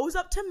goes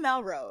up to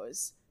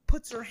Melrose,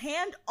 puts her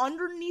hand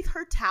underneath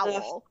her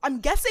towel.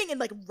 I'm guessing,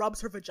 and like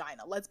rubs her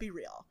vagina. Let's be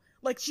real.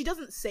 Like, she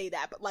doesn't say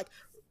that, but like,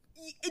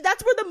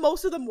 that's where the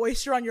most of the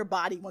moisture on your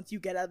body once you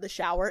get out of the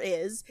shower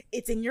is.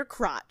 It's in your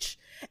crotch.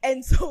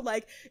 And so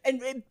like,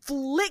 and it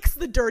flicks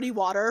the dirty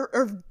water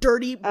or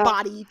dirty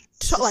body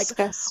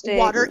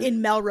water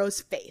in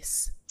Melrose's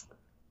face.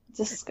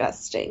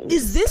 Disgusting.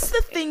 Is this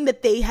the thing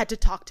that they had to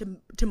talk to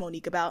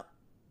Monique about?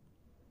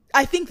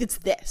 I think it's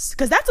this,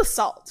 because that's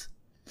assault.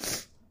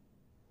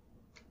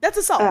 That's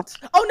assault.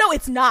 Oh no,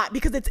 it's not,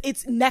 because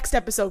it's next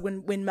episode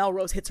when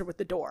Melrose hits her with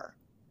the door.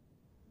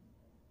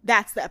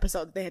 That's the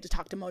episode that they had to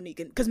talk to Monique,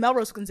 because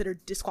Melrose was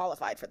considered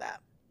disqualified for that.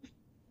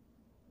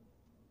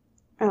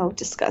 Oh,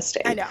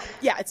 disgusting. I know.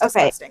 Yeah, it's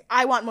disgusting.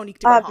 I want Monique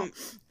to go home.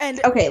 And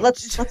okay,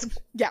 let's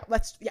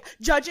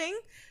Judging,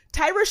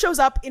 Tyra shows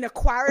up in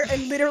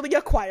literally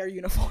a choir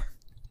uniform.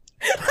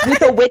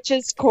 With a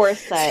witch's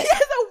corset.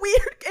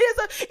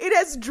 It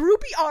has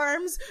droopy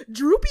arms,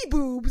 droopy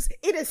boobs.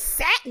 It is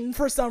satin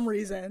for some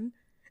reason.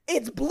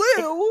 It's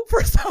blue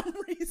for some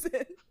reason.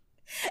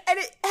 And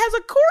it has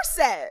a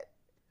corset.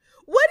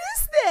 What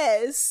is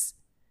this?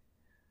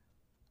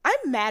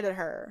 I'm mad at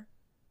her.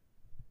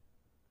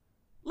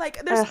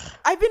 Like,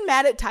 I've been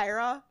mad at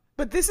Tyra,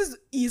 but this is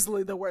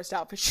easily the worst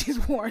outfit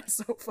she's worn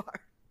so far.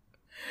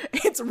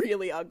 It's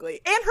really ugly.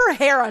 And her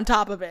hair on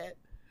top of it.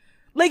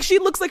 Like, she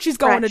looks like she's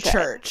going to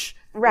church.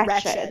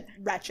 Wretched.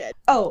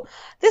 Oh,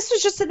 this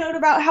was just a note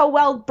about how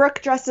well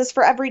Brooke dresses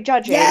for every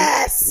judging.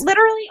 Yes!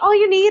 Literally, all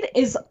you need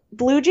is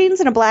blue jeans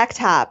and a black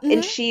top,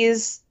 and she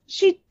just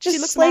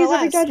slays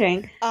every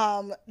judging.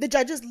 The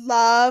judges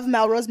love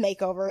Melrose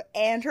makeover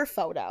and her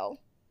photo.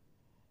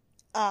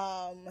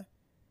 They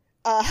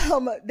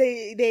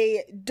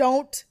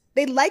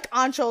like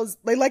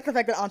the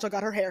fact that Anshul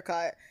got her hair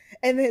cut.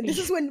 And then this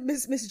is when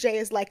Miss J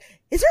is like,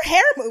 is her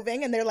hair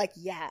moving? And they're like,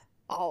 yeah,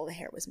 all the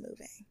hair was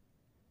moving.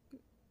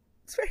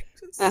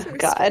 It's Oh, very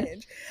God.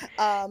 strange.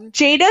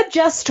 Jada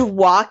just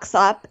walks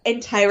up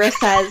and Tyra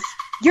says,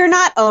 "You're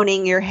not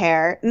owning your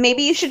hair.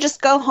 Maybe you should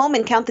just go home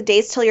and count the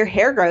days till your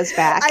hair grows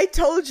back." I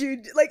told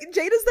you, like,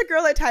 Jada's the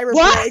girl that Tyra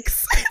What?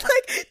 breaks.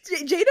 Like,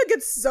 Jada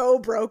gets so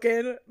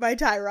broken by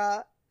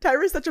Tyra.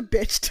 Tyra's such a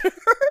bitch to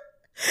her.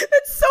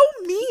 It's so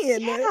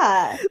mean.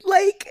 Yeah.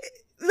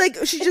 Like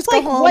she just It's go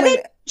like, home what and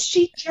did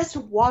she just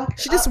walked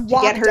she just up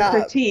walked to get her up.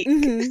 critique?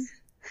 Mhm.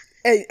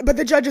 But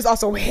the judges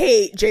also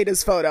hate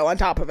Jada's photo on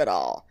top of it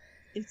all.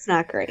 It's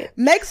not great.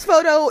 Meg's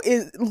photo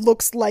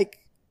looks like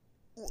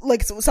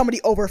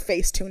somebody over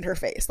face-tuned her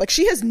face. Like,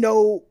 she has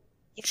no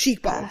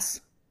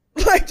cheekbones.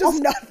 Like,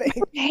 just nothing.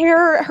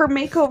 Her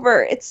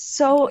makeover, it's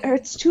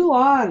too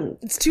long.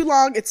 It's too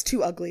long. It's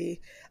too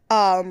ugly.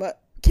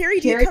 Carrie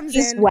D comes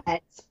Carrie's in.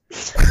 wet.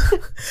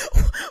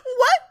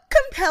 What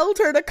compelled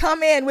her to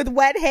come in with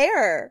wet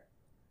hair?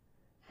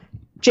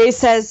 Jay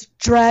says,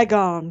 "Drag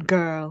on,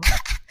 girl."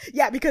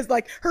 Yeah, because,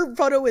 like, her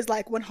photo is,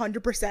 like,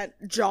 100%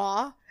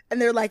 jaw.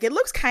 And they're like, it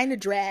looks kind of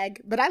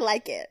drag, but I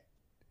like it.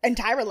 And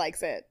Tyra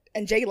likes it.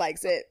 And Jay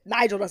likes it.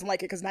 Nigel doesn't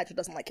like it because Nigel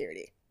doesn't like Carrie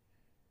D.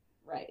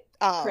 Right.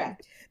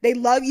 Correct. They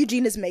love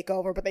Eugenia's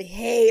makeover, but they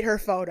hate her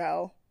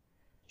photo.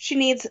 She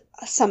needs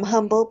some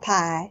humble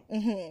pie.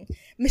 Mm-hmm.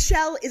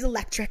 Michelle is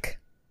electric.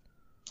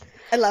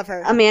 I love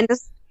her.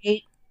 Amanda's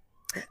great.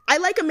 I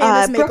like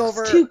Amanda's Brooke's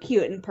makeover. too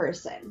cute in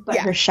person, but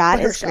Yeah, her shot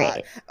but her is shot.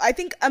 great. I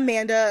think I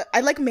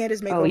like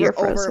Amanda's makeover you're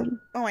over. frozen.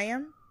 Oh, I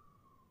am?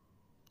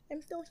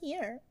 I'm still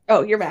here.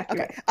 Oh, you're back.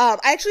 Okay. I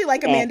actually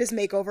like Eh. Amanda's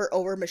makeover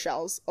over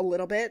Michelle's a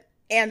little bit,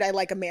 and I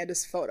like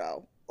Amanda's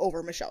photo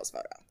over Michelle's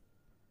photo.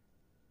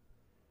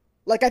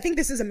 Like, I think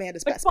this is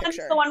Amanda's Which best one's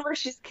picture. the one where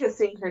she's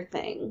kissing her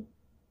thing?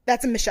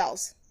 That's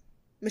Michelle's.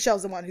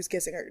 Michelle's the one who's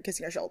kissing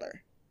her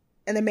shoulder,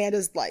 and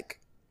Amanda's like.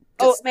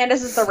 Oh,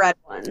 Amanda's is the red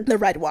one. The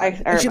red one. I And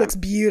she remember. looks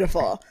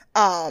beautiful.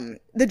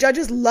 The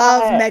judges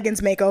love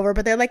Megan's makeover,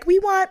 but they're like, we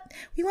want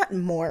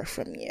more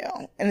from you.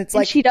 And it's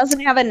And like, she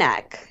doesn't have a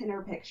neck in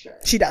her picture.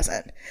 she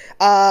doesn't.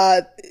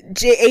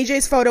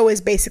 AJ's photo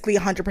is basically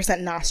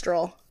 100%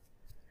 nostril.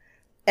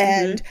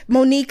 And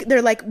Monique,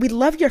 they're like, we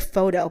love your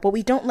photo, but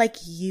we don't like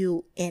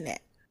you in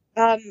it.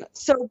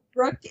 So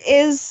Brooke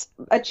is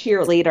a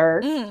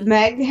cheerleader. Mm.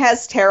 Meg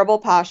has terrible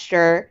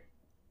posture.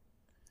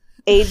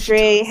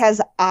 AJ has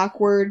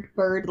awkward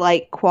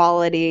bird-like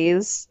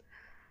qualities.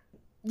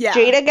 Yeah.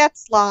 Jada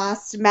gets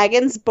lost.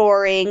 Megan's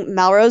boring.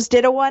 Melrose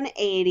did a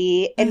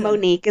 180, and Mhm.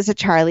 Monique is a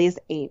Charlie's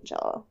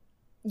Angel.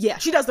 Yeah,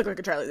 she does look like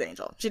a Charlie's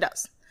Angel. She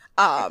does.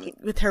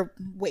 With her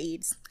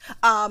wades.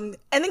 And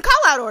then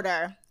call out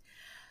order.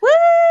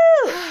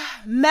 Woo!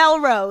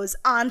 Melrose,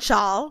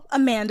 Anshul,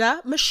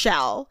 Amanda,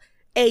 Michelle,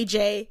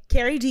 AJ,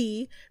 Carrie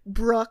D,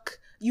 Brooke,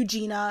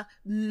 Eugenia,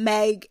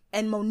 Meg,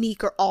 and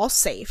Monique are all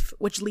safe,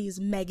 which leaves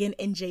Megan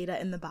and Jada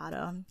in the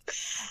bottom.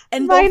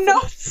 And My both-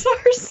 notes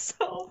are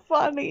so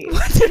funny. Tell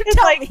It's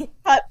like me.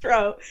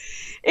 cutthroat.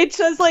 It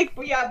says like,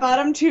 yeah,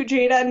 bottom two,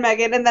 Jada and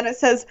Megan, and then it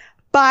says,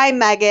 "Bye,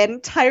 Megan."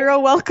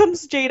 Tyra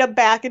welcomes Jada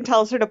back and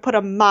tells her to put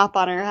a mop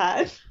on her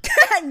head.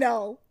 I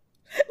know.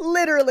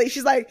 Literally,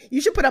 she's like, you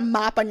should put a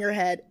mop on your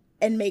head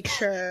and make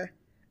sure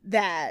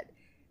that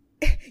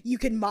you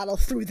can model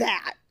through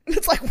that.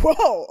 It's like,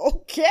 whoa,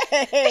 okay.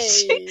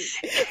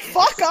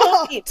 Fuck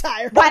off,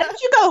 Tyra. Why don't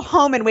you go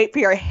home and wait for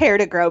your hair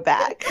to grow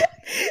back?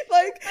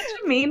 Like,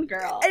 Such a mean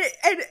girl.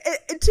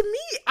 and to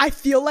me, I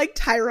feel like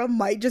Tyra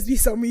might just be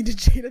so mean to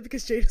Jada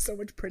because Jada's so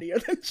much prettier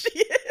than she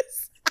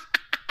is.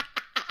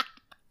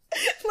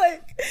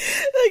 like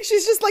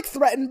she's just like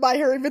threatened by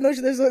her, even though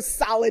there's a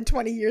solid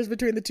 20 years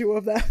between the two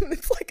of them.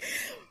 It's like,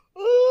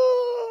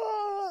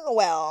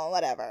 well,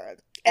 whatever.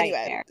 Anyway,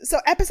 Nightmare. so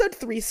episode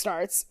 3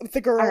 starts with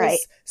the girls All right.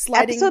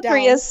 sliding Episode down.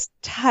 3 is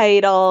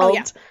titled Oh,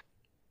 yeah.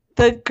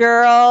 The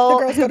Girl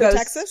The Girls Who Go to Goes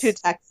Texas? to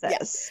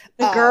Texas.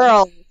 The Um,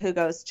 Girl Who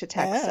Goes to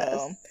Texas.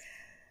 Oh.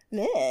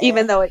 Yeah.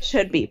 Even though it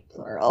should be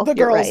plural. the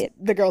You're girls, right.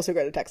 the girls who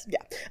go to Texas.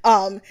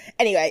 Yeah.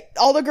 Anyway,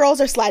 all the girls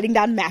are sliding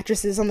down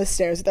mattresses on the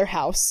stairs of their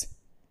house.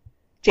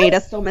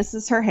 Jada still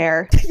misses her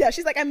hair. Yeah,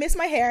 she's like, I miss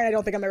my hair and I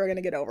don't think I'm ever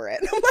gonna get over it.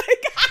 I'm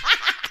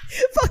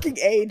like, fucking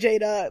A,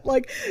 Jada.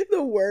 Like,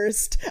 the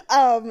worst.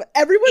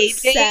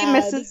 Everyone's AJ sad.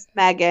 misses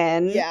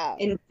Megan. Yeah.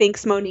 And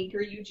thinks Monique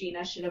or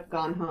Eugenia should have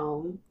gone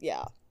home.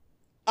 Yeah.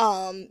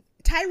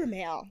 Tyra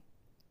Mail.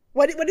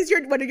 What did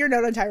your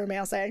note on Tyra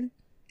Mail say?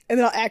 And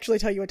then I'll actually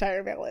tell you what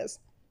Tyra Mail is.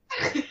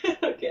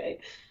 Okay.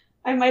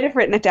 I might have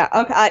written it down.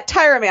 Okay,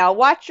 Tyra Mail,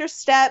 watch your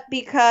step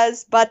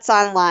because butt's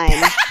online.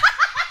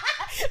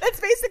 That's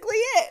basically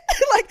it.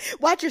 Like,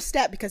 watch your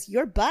step because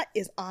your butt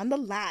is on the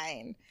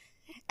line.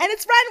 And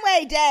it's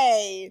runway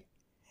day.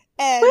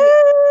 And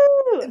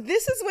Woo!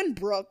 this is when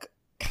Brooke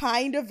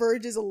kind of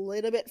verges a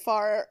little bit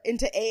far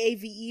into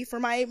AAVE for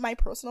my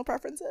personal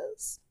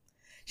preferences.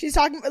 She's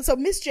talking, so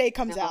Miss J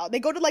comes out. They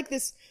go to like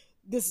this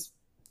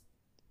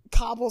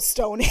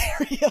cobblestone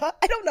area.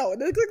 I don't know. It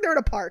looks like they're in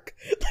a park.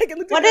 Like, it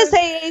looks What like does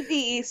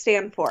AAVE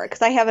stand for?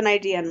 Because I have an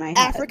idea in my head.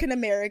 African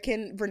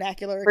American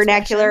vernacular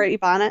Vernacular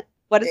expression. Ivana?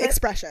 What is it?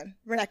 Expression.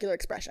 Vernacular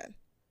expression.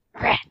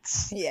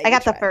 Rats. Yeah, I you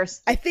got the tried.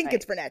 first. I think right.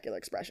 it's vernacular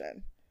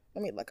expression.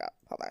 Let me look up.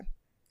 Hold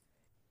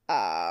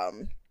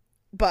on.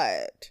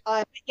 But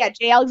yeah,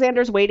 Jay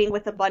Alexander's waiting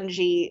with a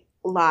bungee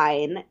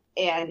line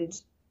and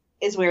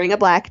is wearing a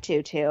black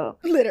tutu.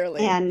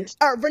 literally. And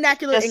Or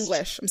vernacular just-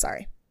 English. I'm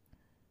sorry.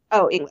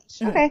 oh, English.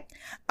 Mhm. Okay.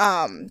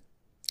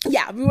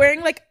 Yeah, we're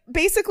wearing like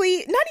basically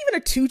not even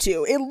a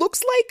tutu. It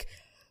looks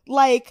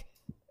like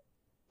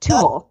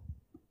Tulle.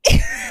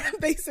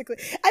 basically.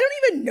 I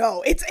don't even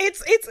know. It's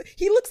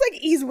he looks like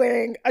he's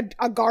wearing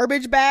a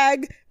garbage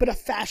bag, but a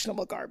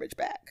fashionable garbage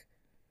bag.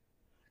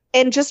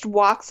 And just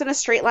walks in a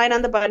straight line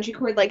on the bungee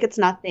cord like it's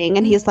nothing.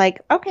 And he's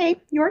like,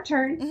 okay, your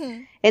turn.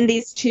 Mm-hmm. And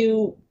these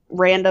two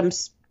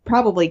randoms,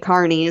 probably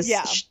carnies,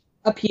 Yeah.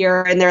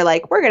 appear and they're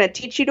like, we're going to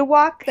teach you to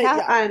walk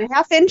Yeah. on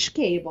half-inch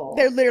cable.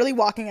 They're literally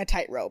walking a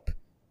tightrope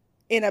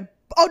in a.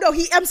 Oh no,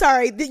 I'm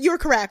sorry. You're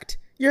correct.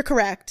 You're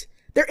correct.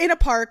 They're in a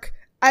park.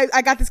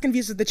 I got this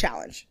confused with the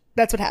challenge.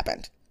 That's what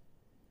happened.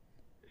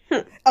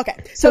 Okay,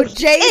 so So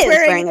Jay he is is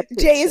wearing wearing a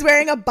tutu. Jay is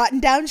wearing a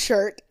button-down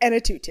shirt and a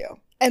tutu,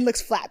 and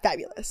looks flat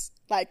fabulous.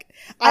 Like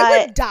I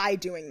would die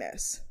doing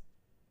this.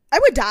 I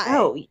would die.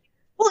 Oh,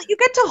 well, you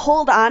get to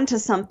hold on to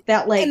something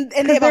that, like, And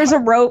 'cause they have a there's a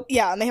rope.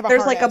 Yeah, and they have a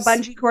There's harness. like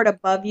a bungee cord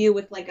above you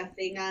with like a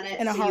thing on it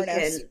And a so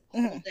harness. you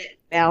can Mhm. hold it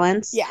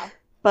balance. Yeah.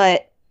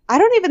 But I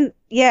don't even.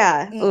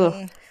 Yeah.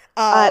 Mm.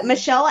 Ugh.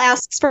 Michelle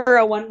asks for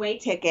a one-way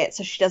ticket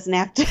so she doesn't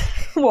have to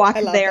walk I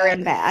love there that.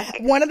 and back.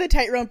 One of the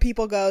tightrope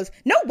people goes,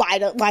 "No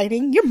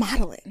lighting, you're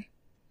modeling."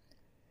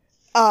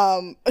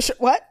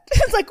 What?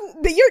 It's like,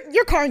 but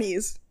you're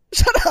carnies.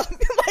 Shut up!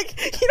 Like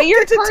you But don't you're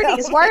get to tell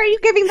carnies. me. Why are you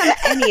giving them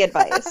any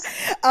advice?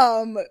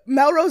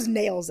 Melrose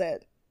nails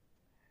it,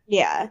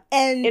 Yeah.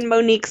 and And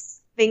Monique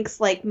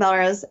thinks like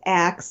Melrose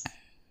acts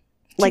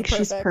like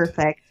she's perfect.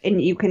 perfect, and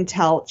you can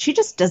tell she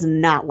just does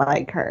not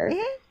like her.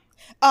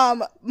 my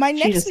She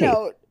next just hates-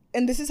 note,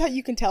 and this is how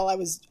you can tell I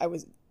was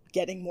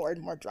getting more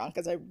and more drunk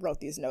as I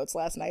wrote these notes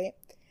last night.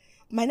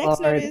 My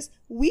next note Lord. is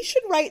we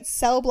should write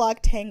Cell Block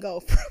Tango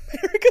for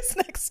America's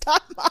Next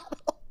Top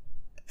Model.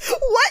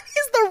 What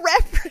is the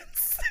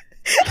reference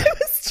I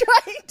was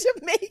trying to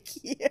make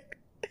here?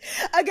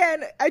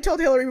 Again, I told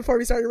Hillary before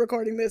we started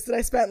recording this that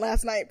I spent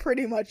last night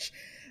pretty much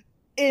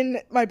in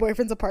my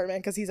boyfriend's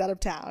apartment because he's out of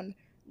town,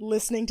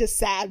 listening to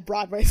sad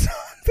Broadway songs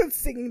and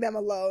singing them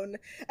alone.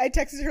 I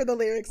texted her the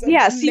lyrics. Of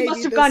Yeah, so you Maybe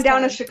must have This gone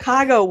down a Time.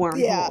 Chicago wormhole.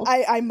 Yeah,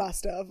 I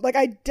must have. Like,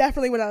 I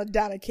definitely went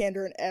down a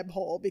Candor and Ebb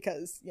hole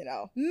because,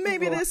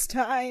 maybe this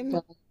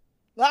time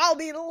I'll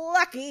be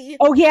lucky.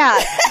 Oh yeah,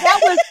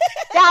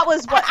 that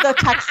was what the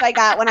text I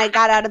got when I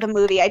got out of the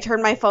movie. I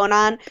turned my phone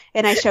on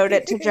and I showed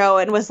it to Joe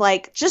and was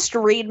like, "Just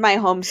read my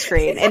home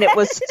screen." And it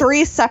was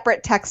 3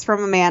 separate texts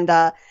from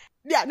Amanda.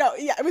 Yeah,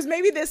 it was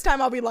maybe this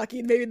time I'll be lucky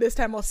and maybe this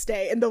time I'll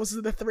stay. And those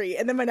are the 3.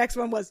 And then my next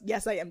one was,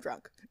 yes, I am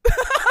drunk.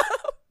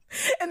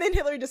 And then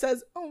Hillary just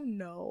says, oh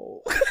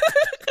no.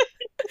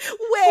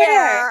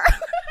 Where?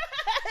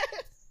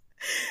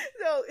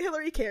 So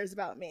Hillary cares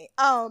about me.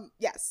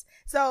 Yes.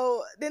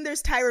 So then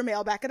there's Tyra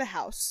Mail back at the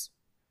house.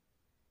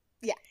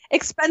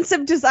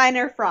 Expensive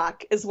designer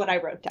frock is what I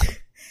wrote down.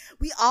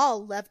 We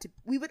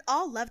would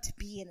all love to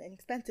be in an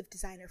expensive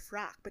designer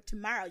frock, but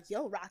tomorrow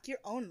you'll rock your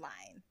own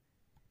line.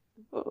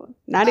 Ooh,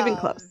 not even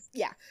close.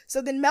 Yeah.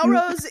 So then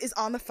Melrose is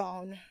on the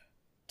phone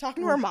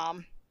talking to her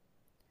mom,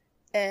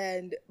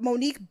 and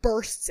Monique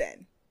bursts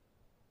in.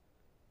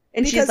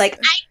 And because- she's like,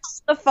 "I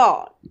hold the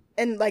phone."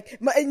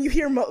 And you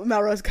hear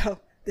Melrose go,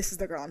 "This is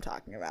the girl I'm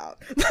talking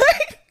about."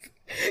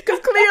 Because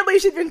clearly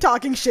she'd been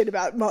talking shit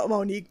about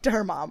Monique to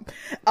her mom.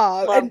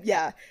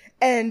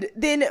 And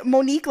then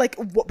Monique,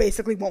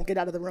 basically won't get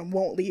out of the room,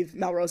 won't leave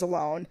Melrose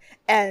alone.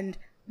 And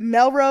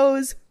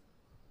Melrose,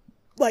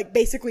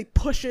 basically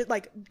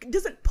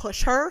doesn't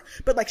push her,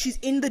 but, she's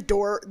in the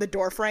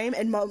door frame,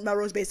 and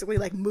Melrose basically,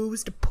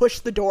 moves to push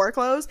the door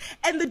closed,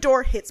 and the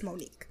door hits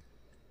Monique.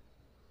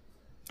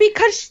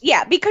 Because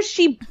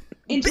she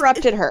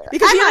interrupted her.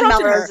 Because I'm she on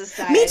interrupted her. Melrose's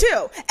side. Me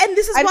too. And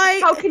this is why.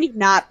 How can you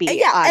not be?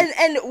 Yeah,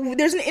 and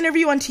there's an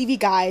interview on TV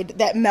Guide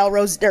that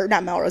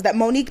that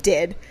Monique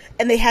did,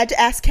 and they had to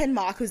ask Ken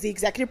Mock, who's the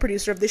executive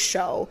producer of this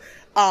show,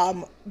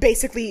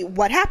 basically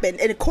what happened.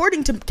 And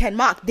according to Ken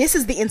Mock, this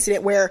is the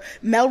incident where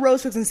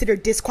Melrose was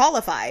considered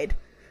disqualified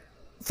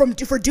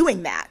for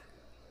doing that.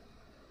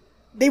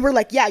 They were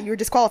like, yeah, you're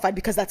disqualified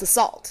because that's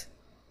assault.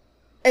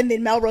 And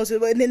then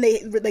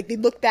they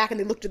looked back and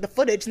they looked at the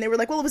footage and they were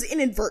like, well, it was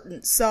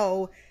inadvertent,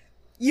 so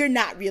you're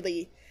not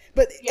really.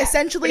 But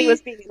essentially, he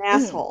was being an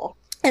asshole.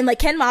 And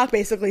Ken Mock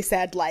basically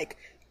said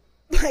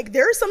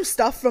there's some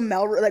stuff from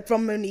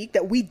from Monique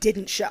that we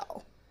didn't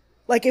show,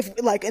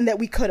 and that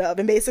we could have,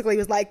 and basically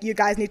was like, you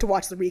guys need to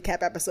watch the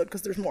recap episode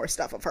because there's more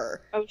stuff of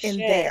her in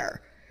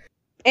there.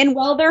 And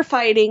while they're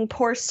fighting,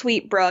 poor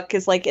sweet Brooke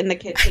is in the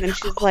kitchen and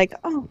she's like,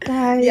 "Oh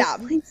guys,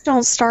 please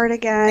don't start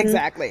again."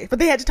 Exactly. But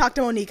they had to talk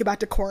to Monique about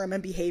decorum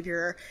and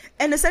behavior.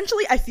 And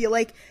essentially I feel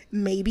like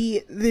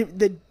maybe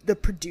the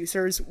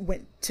producers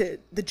went to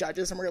the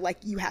judges and were like,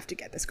 you have to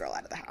get this girl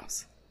out of the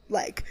house.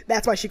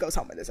 That's why she goes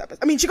home in this episode.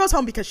 I mean, she goes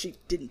home because she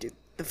didn't do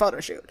the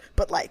photo shoot,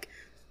 but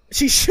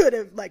she should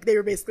have, they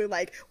were basically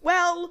like,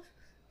 well,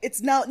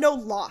 it's no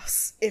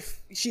loss if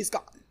she's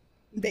gone,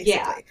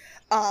 basically.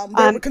 Yeah.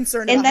 They were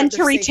concerned and about then her to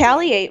safety.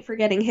 retaliate for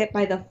getting hit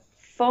by the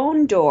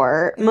phone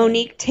door,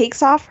 Monique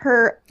takes off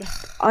her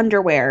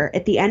underwear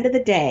at the end of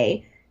the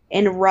day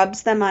and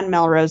rubs them on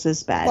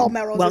Melrose's bed. While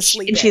Melrose is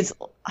sleeping. And she's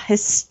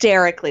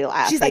hysterically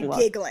laughing. She's like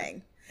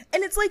giggling.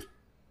 And it's like,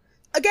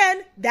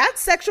 again, that's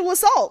sexual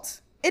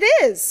assault. It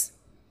is.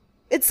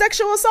 It's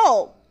sexual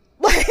assault.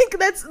 Like,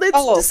 that's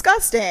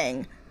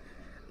disgusting.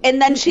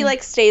 And then she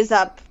like stays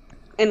up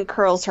and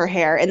curls her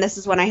hair. And this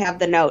is when I have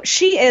the note.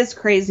 She is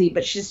crazy,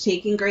 but she's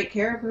taking great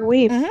care of her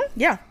weave. Mm-hmm.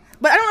 Yeah.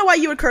 But I don't know why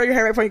you would curl your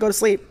hair right before you go to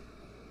sleep.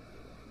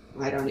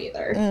 I don't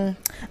either.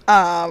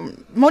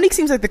 Monique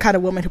seems like the kind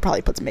of woman who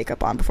probably puts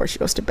makeup on before she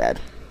goes to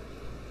bed.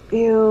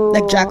 Ew.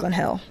 Like Jaclyn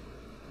Hill.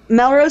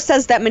 Melrose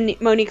says that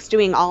Monique's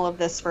doing all of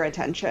this for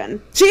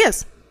attention. She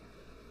is.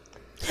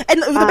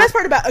 And the best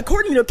part about,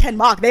 according to Ken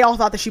Mock, they all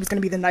thought that she was going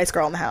to be the nice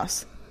girl in the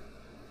house.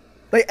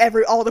 Like,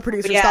 all the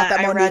producers thought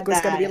that Monique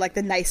was going to be like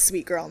the nice,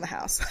 sweet girl in the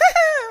house.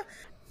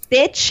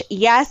 Bitch,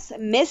 yes,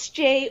 Miss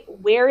J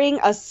wearing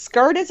a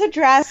skirt as a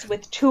dress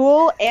with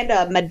tulle and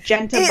a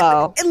magenta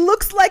bow. It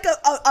looks like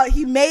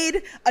he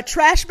made a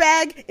trash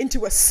bag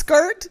into a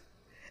skirt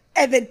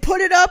and then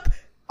put it up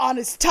on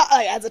his top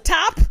as a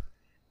top,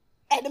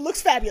 and it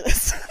looks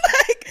fabulous.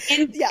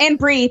 And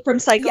Bree from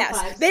Psycho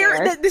 5.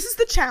 This is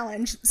the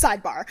challenge.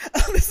 Sidebar.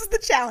 This is the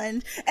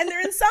challenge, and they're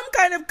in some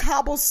kind of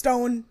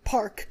cobblestone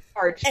park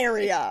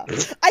area.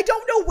 I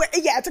don't know where.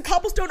 Yeah, it's a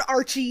cobblestone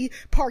archy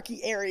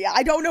parky area.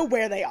 I don't know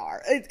where they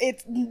are.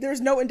 There's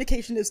no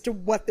indication as to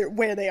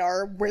where they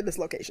are, where this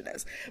location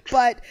is.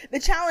 But the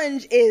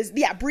challenge is,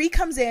 Bree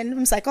comes in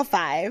from Cycle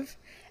 5,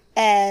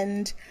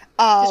 and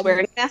she's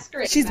wearing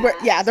masquerade.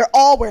 They're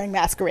all wearing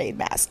masquerade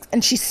masks,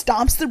 and she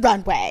stomps the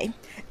runway.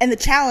 And the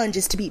challenge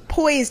is to be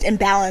poised and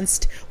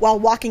balanced while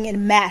walking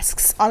in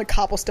masks on a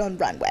cobblestone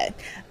runway.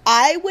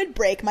 I would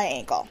break my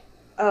ankle.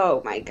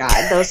 Oh my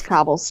god, those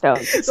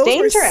cobblestones. It's those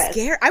dangerous. Were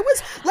scary. I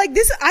was like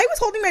this. I was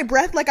holding my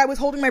breath like I was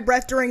holding my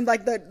breath during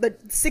like the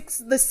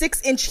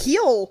 6-inch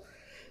heel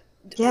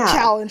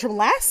challenge from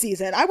last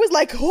season. I was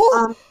like,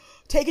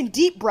 taking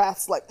deep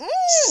breaths, like.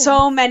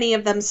 So many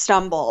of them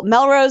stumble.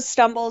 Melrose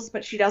stumbles,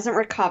 but she doesn't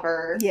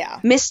recover.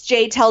 Yeah. Miss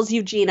J tells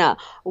Eugenia,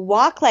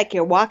 "Walk like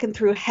you're walking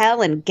through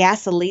hell in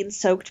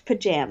gasoline-soaked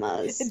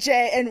pajamas."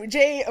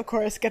 Jay, of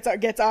course,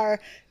 gets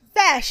our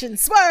fashion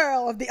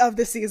swirl of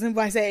the season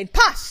by saying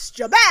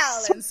posture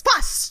balance.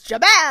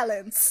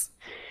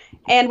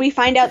 And we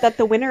find out that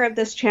the winner of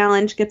this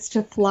challenge gets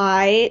to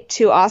fly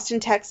to Austin,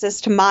 Texas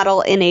to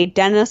model in a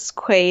Dennis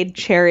Quaid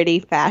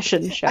charity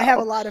fashion show. I have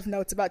a lot of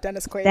notes about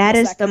Dennis Quaid. That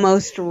is the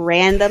most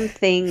random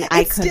thing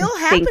I could think of. It's still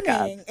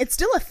happening. It's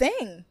still a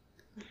thing.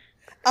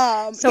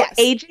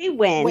 AJ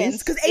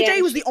wins because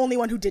AJ was the only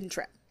one who didn't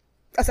trip,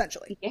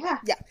 essentially. Yeah.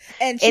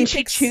 And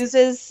she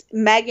chooses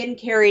Megan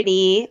Carey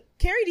D.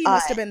 Carey D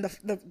must have been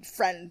the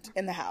friend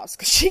in the house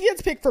because she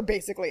gets picked for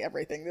basically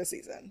everything this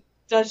season.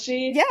 Does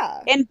she?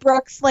 Yeah. And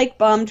Brooke's like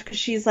bummed because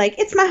she's like,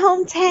 "It's my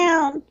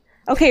hometown."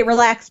 Okay,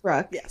 relax,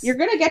 Brooke. Yes. You're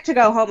gonna get to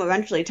go home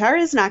eventually.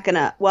 Tara's not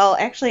gonna. Well,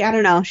 actually, I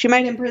don't know. She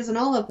might imprison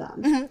all of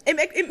them.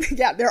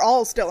 Mm-hmm. They're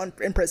all still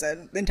in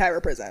prison, the entire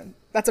prison.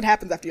 That's what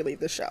happens after you leave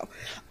this show.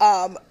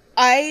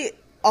 I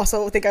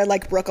also think I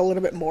like Brooke a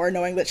little bit more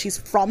knowing that she's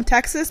from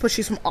Texas, but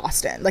she's from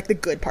Austin, like the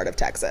good part of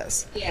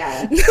Texas.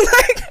 Yeah.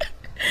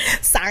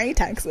 Sorry,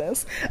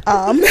 Texas.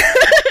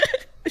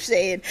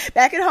 Shade.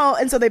 Back at home,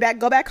 and so they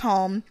go back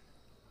home,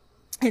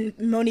 and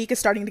Monique is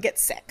starting to get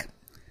sick.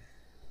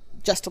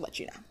 Just to let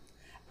you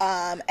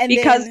know. And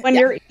because then, when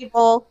you're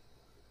evil,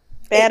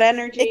 bad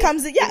energy. It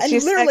comes, and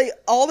literally sick.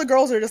 All the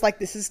girls are just like,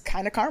 this is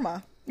kind of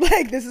karma.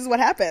 Like, this is what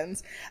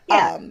happens.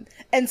 Yeah.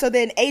 And so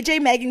then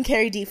AJ, Megan,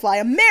 Carey D fly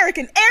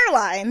American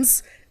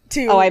Airlines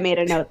to... Oh, I made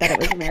a note that it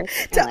was American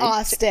to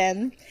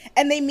Austin.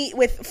 And they meet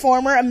with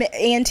former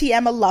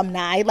ANTM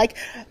alumni, like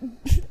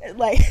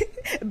Bondage,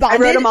 I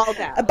wrote them all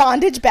down.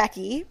 Bondage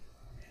Becky.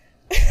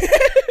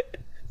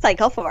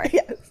 Cycle 4.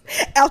 Yes.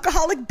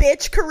 Alcoholic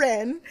bitch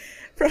Corinne.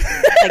 From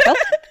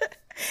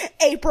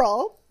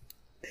April.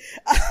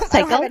 I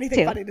don't have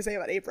anything funny to say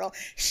about April.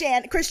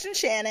 Christian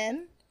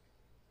Shannon.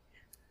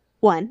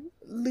 1.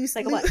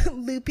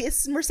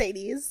 Lupus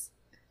Mercedes.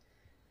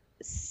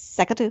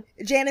 Cycle 2.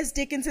 Janice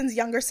Dickinson's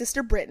younger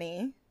sister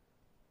Brittany.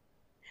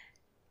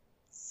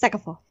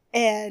 Cycle 4.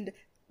 And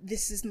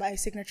this is my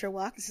signature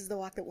walk. This is the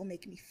walk that will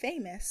make me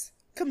famous.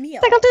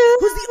 Camille. Cycle 2.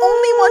 Who's the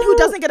only one who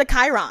doesn't get a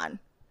Chiron.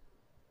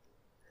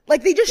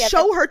 Like, they just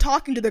show her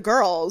talking to the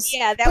girls.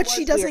 Yeah, but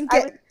she doesn't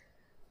get...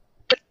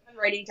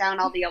 writing down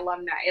all the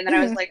alumni, and then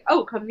I was like,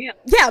 "Oh, Camille."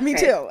 Yeah, me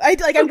too. I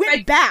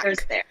went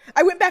back.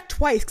 I went back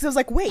twice because I was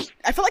like, "Wait,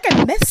 I feel like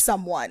I missed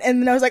someone,"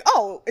 and then I was like,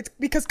 "Oh, it's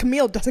because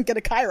Camille doesn't get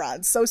a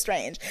Chiron." So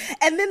strange.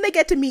 And then they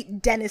get to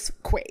meet Dennis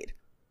Quaid.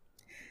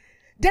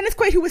 Dennis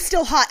Quaid, who was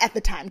still hot at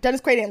the time. Dennis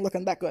Quaid ain't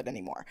looking that good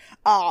anymore.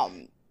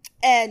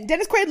 And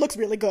Dennis Quaid looks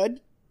really good.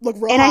 Look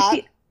real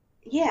hot.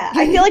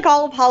 I feel like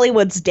all of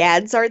Hollywood's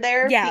dads are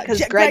there. Yeah,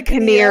 because Greg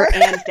Kinnear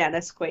and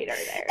Dennis Quaid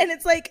are there. And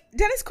it's like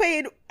Dennis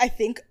Quaid, I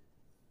think,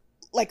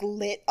 like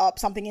lit up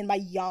something in my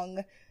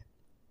young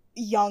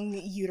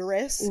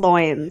uterus.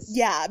 Loins.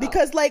 Yeah,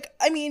 because like,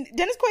 I mean,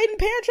 Dennis Quaid in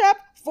Parent Trap,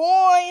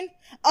 fine.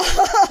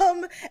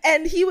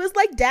 And he was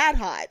like dad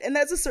hot, and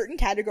that's a certain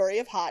category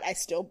of hot I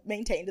still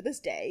maintain to this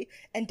day,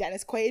 and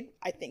Dennis Quaid,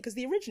 I think, is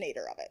the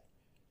originator of it.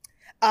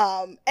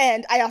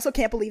 And I also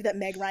can't believe that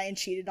Meg Ryan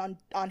cheated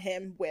on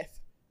him with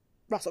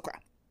Russell Crowe.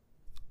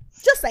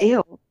 Just saying.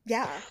 Ew.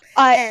 Yeah.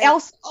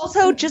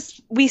 Also,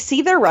 just we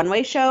see their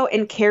runway show,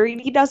 and Carrie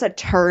does a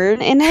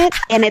turn in it,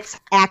 and it's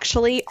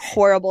actually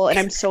horrible, and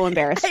I'm so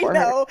embarrassed for I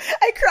know. her.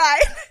 I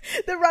cried.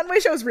 The runway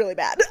show is really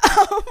bad.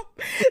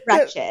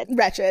 Wretched.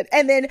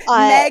 And then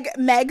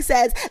Meg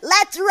says,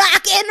 "Let's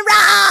rock and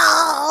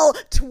roll"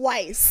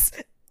 twice.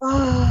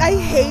 I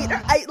hate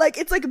her.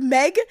 It's like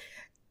Meg.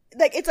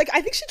 Like, it's like,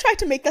 I think she tried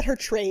to make that her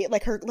trait,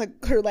 her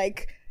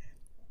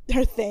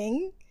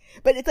thing.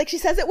 But it's like she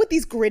says it with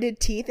these gritted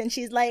teeth, and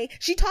she's like,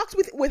 she talks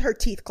with her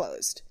teeth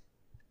closed.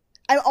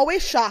 I'm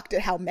always shocked at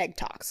how Meg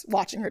talks,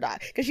 watching her die.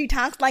 Because she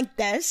talks like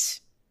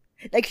this.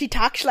 Like, she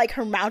talks like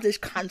her mouth is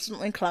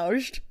constantly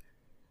closed.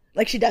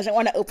 Like, she doesn't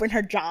want to open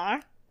her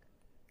jaw.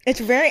 It's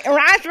very,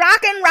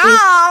 rock and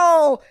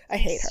roll! I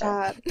hate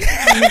her.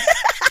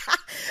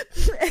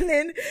 And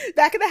then,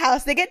 back at the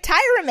house, they get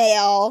Tyra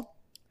mail.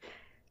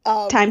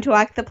 Time to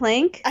walk the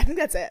plank. I think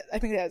that's it.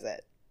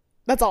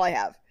 That's all I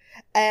have.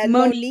 And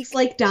Monique's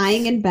like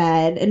dying in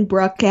bed, and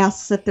Brooke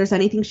asks if there's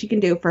anything she can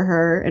do for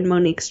her, and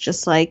Monique's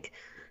just like,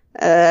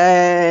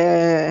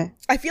 I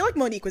feel like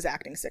Monique was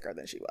acting sicker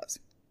than she was.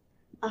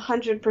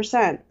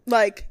 100%.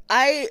 Like,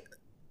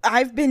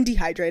 I've been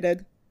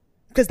dehydrated,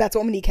 because that's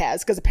what Monique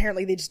has, because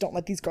apparently they just don't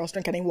let these girls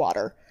drink any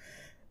water.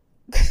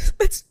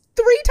 It's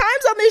 3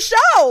 times on this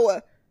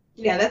show!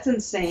 Yeah, that's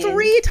insane.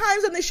 3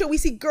 times on this show we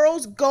see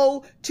girls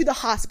go to the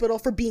hospital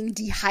for being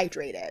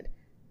dehydrated.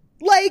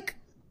 Like,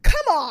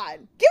 come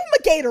on. Give them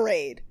a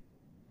Gatorade.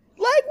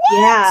 Like,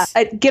 what?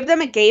 Yeah, give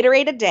them a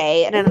Gatorade a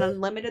day and an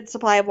unlimited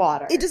supply of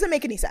water. It doesn't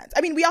make any sense.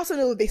 I mean, we also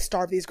know that they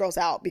starve these girls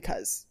out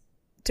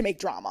to make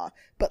drama.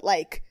 But,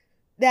 like,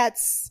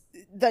 that's,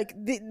 like,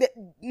 they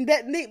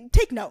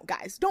take note,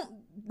 guys.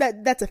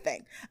 That's a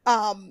thing.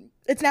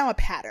 It's now a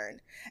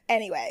pattern.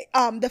 Anyway,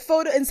 the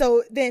photo, and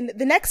so then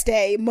the next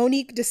day,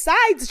 Monique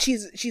decides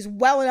she's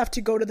well enough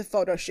to go to the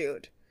photo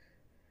shoot.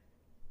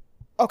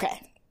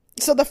 Okay.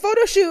 So the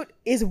photo shoot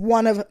is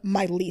one of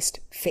my least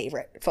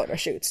favorite photo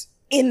shoots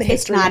in the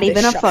history of this show. It's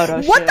not even a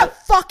photo shoot. What the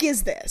fuck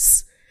is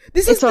this?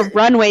 It's a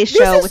runway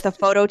show with a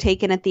photo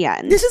taken at the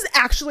end. This is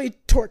actually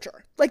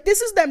torture. Like,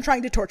 this is them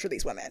trying to torture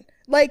these women.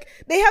 Like,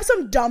 they have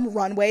some dumb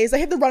runways.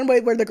 They have the runway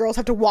where the girls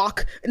have to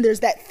walk, and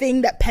there's that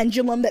thing, that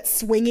pendulum that's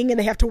swinging, and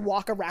they have to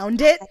walk around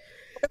it.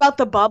 What about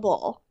the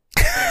bubble?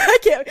 I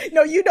can't.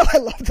 No, you know I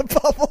love the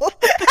bubble.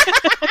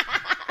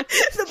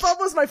 The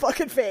bubble's my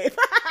fucking fave.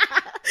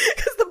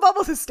 Because the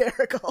bubble's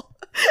hysterical.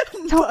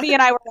 Toby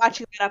and I were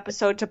watching that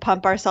episode to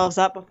pump ourselves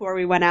up before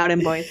we went out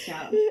in Boys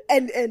Town.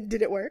 And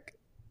did it work?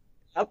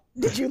 Oh,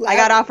 did you laugh? I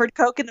got offered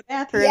Coke in the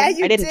bathroom. Yeah,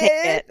 you I didn't take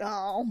it.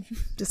 Oh,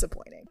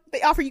 disappointing.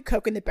 They offer you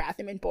Coke in the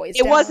bathroom in Boys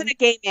It Town. wasn't a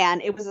gay man.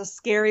 It was a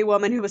scary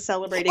woman who was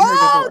celebrating her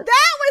Oh, divorce.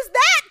 that was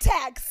that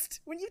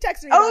text! When you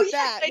texted me about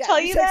that. Did I tell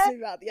you that? Texted me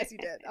about, yes, you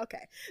did.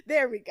 Okay.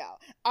 There we go.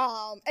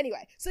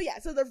 Anyway, so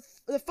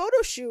the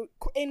photo shoot,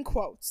 in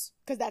quotes,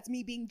 because that's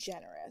me being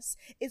generous,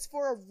 is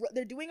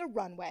they're doing a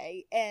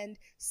runway, and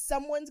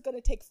someone's going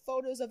to take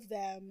photos of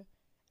them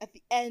at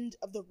the end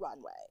of the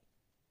runway.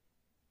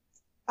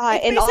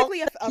 It's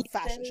basically a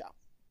fashion show.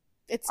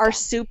 It's are dumb.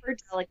 super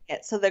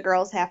delicate, so the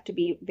girls have to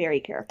be very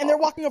careful. And they're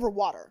walking over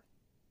water.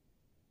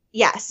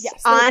 Yes, Yes,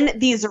 on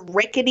these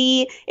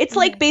rickety. It's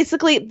like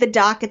basically the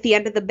dock at the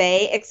end of the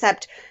bay,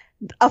 except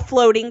a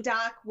floating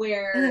dock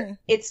where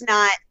it's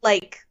not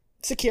like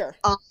secure.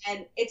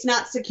 And it's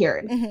not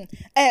secured.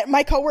 And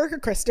my coworker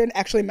Kristen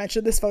actually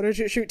mentioned this photo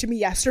shoot to me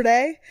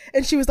yesterday,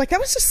 and she was like, "That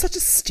was just such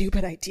a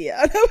stupid idea."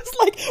 And I was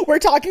like, "We're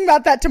talking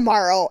about that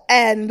tomorrow."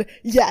 And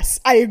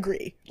yes, I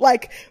agree.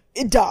 Like,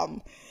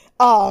 dumb.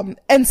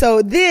 And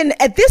so then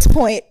at this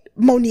point,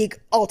 Monique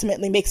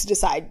ultimately makes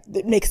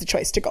the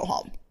choice to go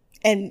home,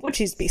 and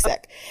she's be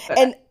sick.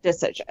 And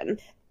decision.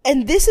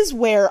 And this is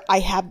where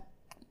I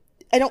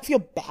don't feel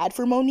bad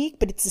for Monique,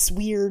 but it's this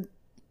weird,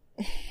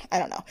 I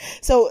don't know.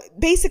 So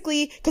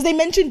basically, because they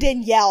mentioned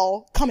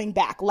Danielle coming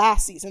back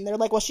last season, they're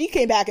like, well, she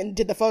came back and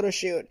did the photo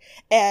shoot,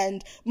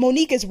 and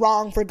Monique is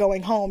wrong for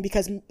going home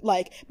because,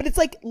 like, but it's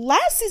like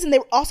last season they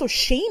were also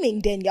shaming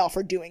Danielle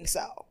for doing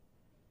so.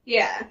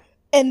 Yeah.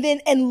 And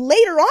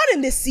later on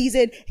in this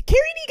season, Carrie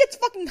D gets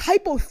fucking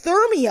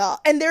hypothermia,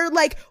 and they're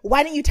like,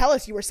 why didn't you tell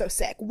us you were so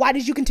sick? Why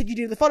did you continue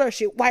to do the photo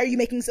shoot? Why are you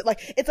making it, like,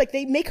 it's like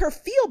they make her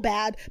feel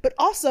bad, but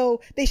also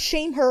they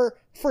shame her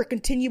for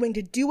continuing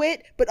to do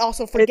it, but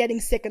also for getting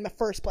sick in the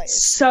first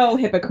place. So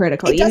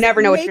hypocritical. You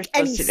never know what you're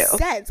supposed to do.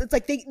 Sense. It's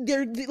like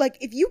they're like,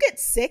 if you get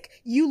sick,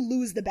 you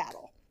lose the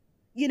battle,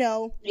 you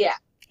know? Yeah.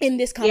 In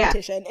this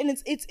competition. Yeah.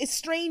 And it's a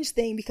strange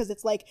thing because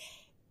it's like,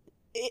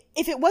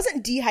 if it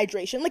wasn't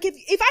dehydration, like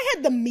if I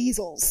had the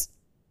measles,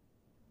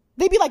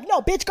 they'd be like,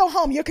 no, bitch, go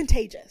home. You're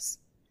contagious.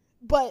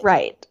 But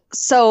Right.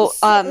 So,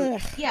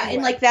 Ugh, yeah, anyway.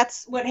 and like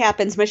that's what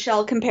happens.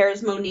 Michelle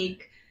compares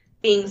Monique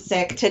being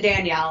sick to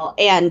Danielle,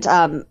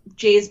 and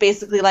Jay's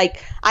basically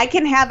like, I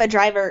can have a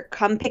driver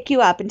come pick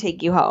you up and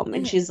take you home,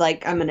 and she's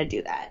like, I'm gonna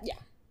do that. Yeah.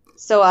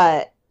 So,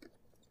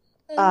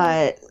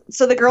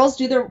 so the girls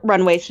do the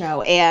runway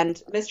show,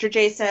 and Mr.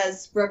 J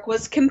says Brooke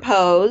was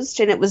composed,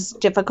 and it was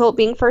difficult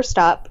being first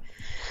up.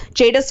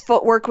 Jada's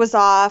footwork was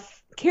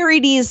off. Carrie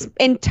D's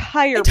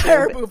entire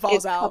boob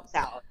falls out.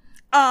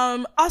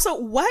 Also,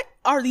 what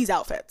are these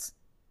outfits?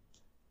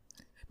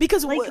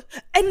 Because Like,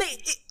 and they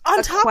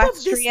on top of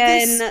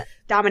Equestrian this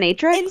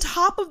dominatrix. on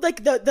top of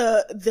like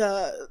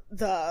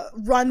the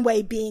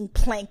runway being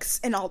planks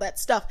and all that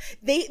stuff,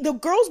 the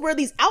girls wear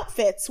these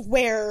outfits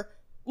where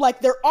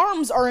like their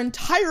arms are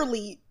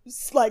entirely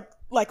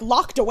like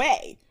locked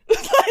away,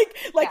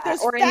 like Yeah,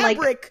 there's or in, like,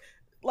 fabric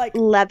like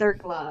leather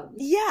gloves.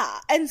 yeah,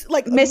 and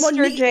like Mr.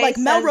 Monique, J like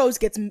says- Melrose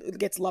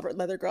gets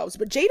leather gloves,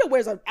 but Jada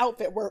wears an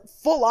outfit where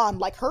full on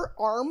like her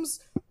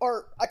arms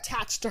are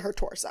attached to her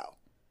torso,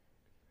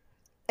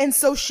 and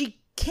so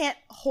she can't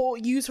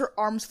use her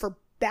arms for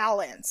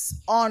balance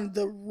on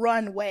the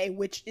runway,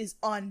 which is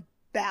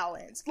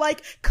unbalanced.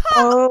 Like,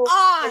 come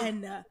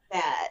on.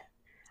 That.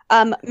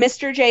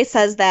 Mr. J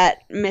says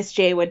that Miss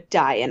J would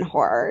die in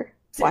horror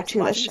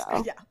watching this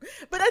show. Yeah,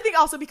 but I think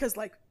also because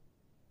like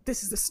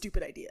this is a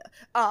stupid idea.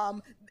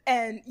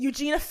 And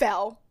Eugenia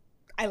fell.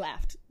 I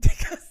laughed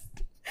because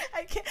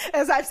I can't.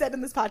 As I've said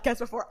in this podcast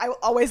before, I will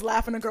always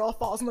laugh when a girl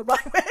falls on the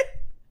runway.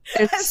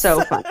 It's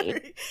so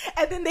funny.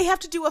 And then they have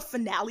to do a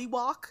finale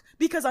walk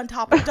because on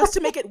top of just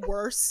to make it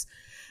worse,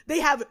 they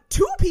have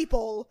two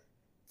people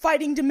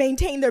fighting to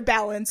maintain their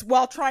balance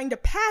while trying to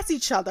pass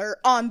each other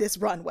on this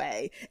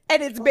runway.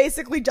 And it's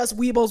basically just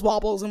weebles,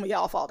 wobbles, and we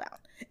all fall down.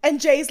 And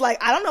Jay's like,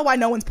 I don't know why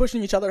no one's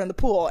pushing each other in the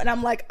pool. And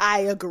I'm like, I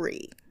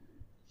agree.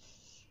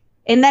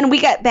 And then we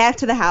get back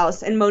to the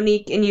house, and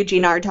Monique and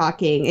Eugenia are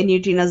talking, and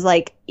Eugenia's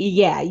like,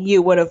 yeah, you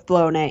would have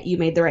blown it. You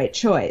made the right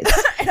choice.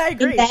 And I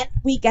agree. And then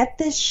we get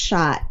this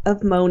shot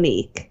of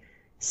Monique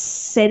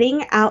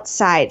sitting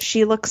outside.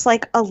 She looks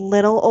like a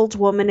little old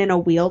woman in a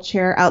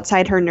wheelchair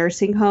outside her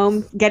nursing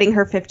home, getting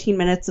her 15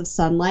 minutes of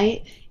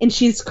sunlight, and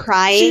she's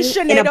crying She's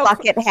in a Sinead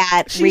bucket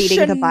hat, She's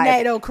reading the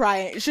Bible.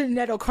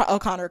 Sinead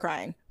O'Connor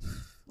crying.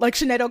 Like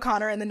Sinead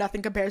O'Connor in the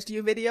Nothing Compares to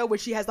You video, where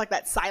she has like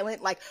that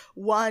silent, like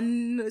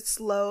one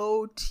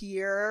slow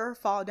tear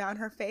fall down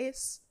her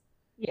face.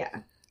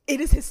 Yeah.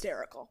 It is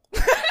hysterical.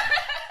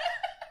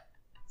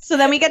 So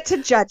then we get to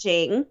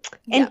judging,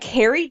 and Yeah.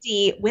 Carrie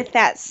D with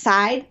that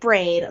side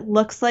braid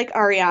looks like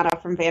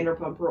Ariana from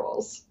Vanderpump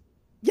Rules.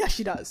 Yeah,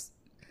 she does.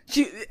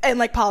 And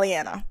like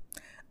Pollyanna.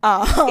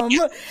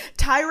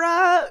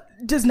 Tyra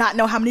does not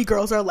know how many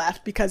girls are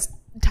left because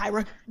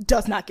Tyra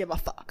does not give a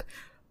fuck.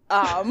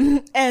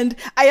 And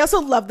I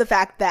also love the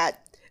fact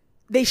that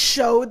they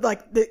showed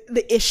like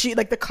the issue,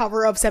 like the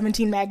cover of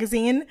 17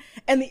 magazine,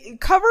 and the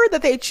cover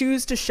that they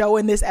choose to show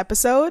in this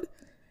episode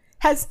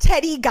has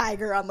Teddy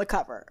Geiger on the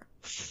cover.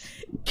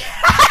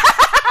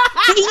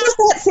 They used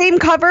that same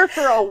cover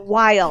for a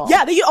while.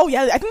 Yeah, I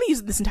think they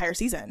used it this entire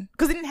season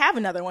because they didn't have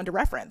another one to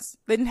reference.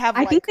 They didn't have.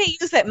 I think they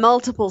used it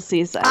multiple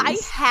seasons. I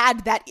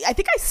had that. I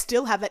think I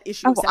still have that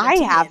issue. Oh, of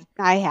 17.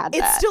 I had that.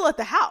 It's still at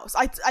the house.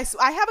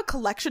 I have a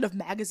collection of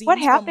magazines. What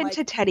from, happened like,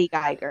 to Teddy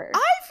Geiger? I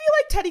feel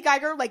like Teddy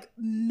Geiger, like,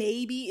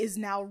 maybe is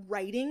now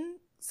writing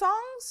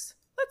songs.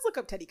 Let's look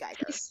up Teddy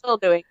Geiger. He's still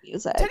doing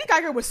music. Teddy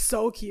Geiger was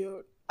so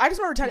cute. I just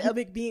remember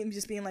Teddy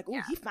being like,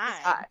 "Ooh, he's fine."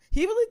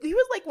 He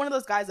was like one of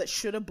those guys that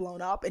should have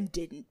blown up and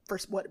didn't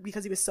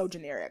because he was so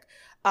generic.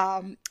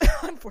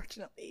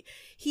 Unfortunately,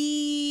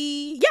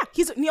 he's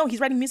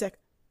writing music.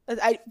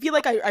 I feel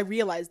like I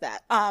realized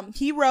that.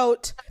 He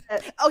wrote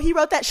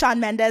that Shawn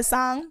Mendes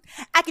song,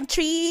 "I Can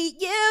Treat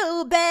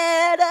You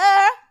Better."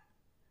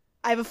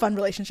 I have a fun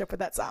relationship with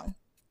that song.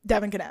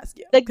 Devin can ask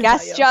you. The can tell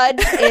guest you. judge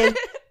is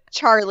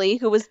Charlie,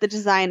 who was the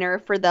designer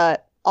for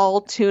the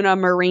Altoona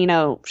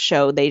Merino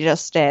show they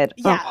just did.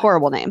 Yeah. Oh,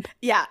 horrible name.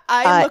 Yeah,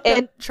 I looked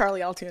and- up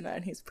Charlie Altoona,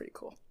 and he's pretty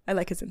cool. I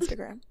like his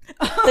Instagram.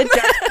 The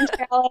judging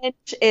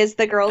challenge is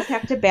the girls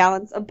have to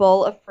balance a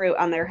bowl of fruit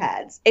on their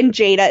heads, and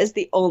Jada is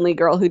the only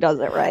girl who does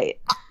it right.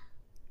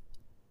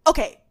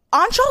 Okay,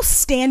 Anshul's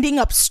standing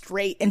up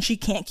straight, and she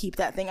can't keep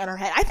that thing on her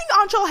head. I think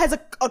Anshul has a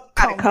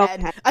cone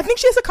head. I think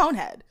she has a cone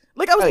head.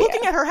 Like, I was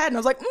looking at her head, and I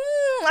was like,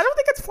 I don't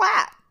think it's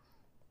flat.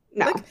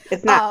 No,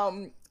 it's not.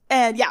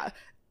 And yeah,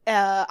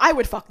 I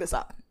would fuck this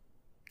up.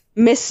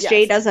 Miss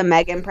J does a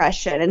Meg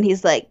impression, and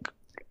he's like,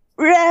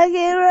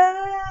 "Reggae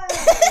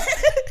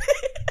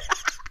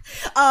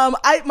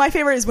rock." My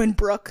favorite is when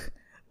Brooke,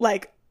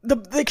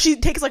 she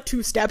takes like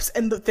 2 steps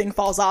and the thing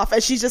falls off,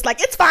 and she's just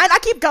like, "It's fine, I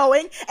keep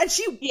going." And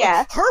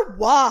her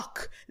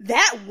walk,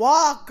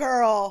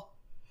 girl.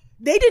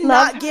 They did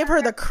not give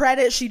her the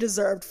credit she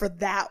deserved for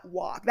that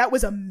walk. That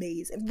was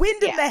amazing.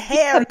 Wind in the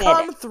hair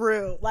come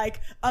through. Like,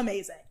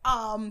 amazing.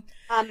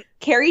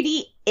 Carrie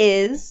D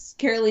is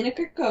Carolina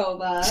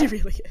Kurkova. She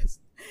really is.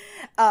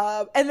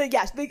 And then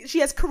she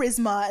has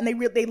charisma,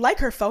 and they like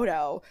her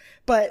photo.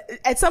 But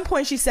at some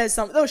point, she says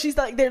something. Oh, she's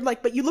like, they're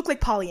like, but you look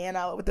like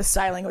Pollyanna with the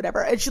styling or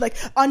whatever. And she like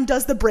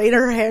undoes the braid in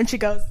her hair, and she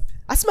goes,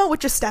 "I smell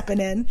what you're stepping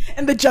in."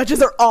 And the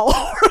judges are all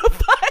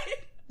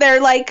horrified.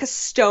 They're like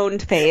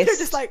stoned faced. They're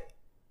just like,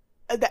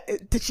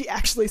 did she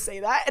actually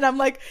say that? And I'm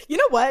like, you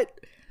know what?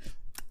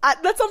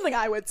 That's something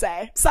I would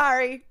say.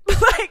 Sorry,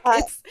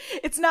 like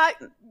it's not,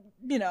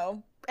 you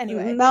know.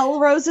 Anyway,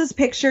 Melrose's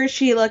picture,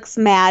 she looks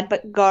mad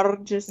but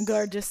gorgeous.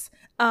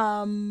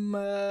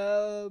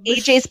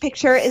 AJ's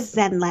picture is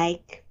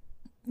zen-like.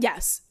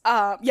 Yes.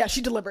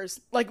 She delivers.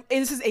 Like,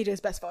 this is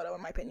AJ's best photo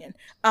in my opinion.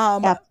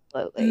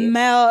 Absolutely.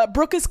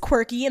 Brooke is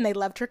quirky, and they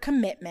loved her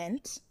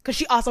commitment because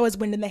she also has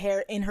wind in the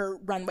hair in her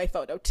runway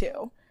photo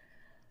too.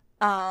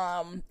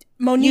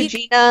 Monique.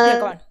 Eugenia. Yeah,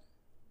 go on.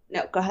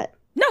 No, go ahead.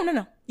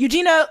 No.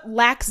 Eugenia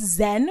lacks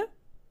zen.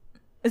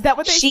 Is that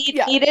what they?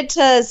 She needed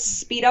to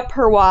speed up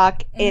her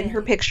walk, and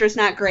her picture's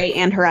not great,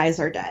 and her eyes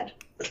are dead.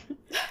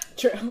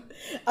 True.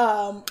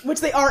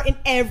 Which they are in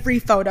every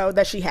photo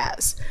that she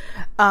has.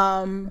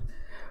 And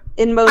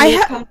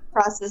Monique comes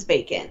across as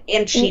vacant,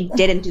 and she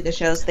didn't do the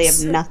shows. So they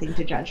have nothing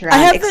to judge her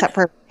on except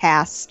for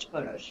past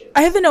photo shoots.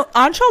 I have the note.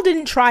 Anshul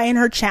didn't try in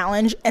her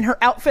challenge, and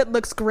her outfit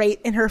looks great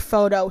in her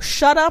photo.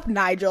 Shut up,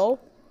 Nigel.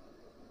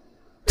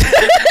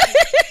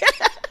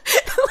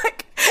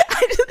 Like,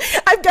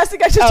 I'm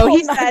guessing I just told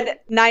he said,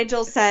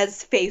 Nigel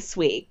says face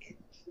week.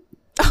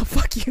 Oh,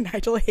 fuck you,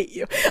 Nigel. I hate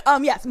you.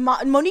 Yes,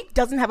 Monique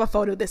doesn't have a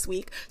photo this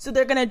week, so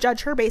they're gonna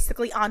judge her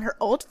basically on her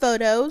old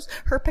photos,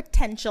 her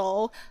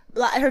potential,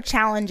 her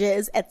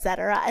challenges,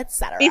 etc.,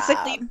 etc.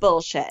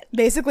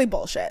 Basically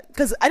bullshit.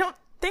 Because I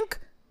think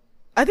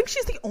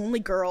she's the only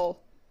girl.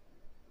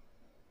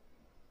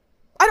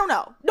 I don't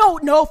know.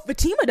 No,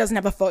 Fatima doesn't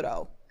have a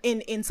photo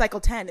in Cycle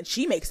 10, and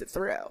she makes it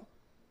through.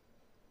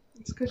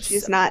 It's because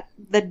she's not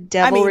the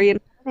devil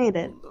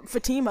reincarnated.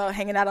 Fatima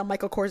hanging out on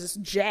Michael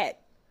Kors' jet.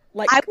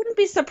 Like, I wouldn't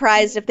be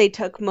surprised if they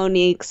took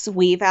Monique's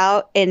weave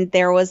out and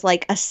there was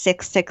like a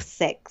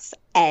 666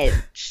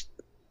 edge,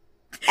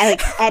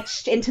 like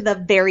etched into the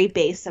very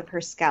base of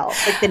her scalp,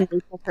 like the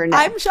nape of her neck.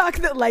 I'm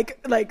shocked that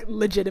like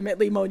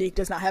legitimately Monique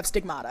does not have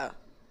stigmata.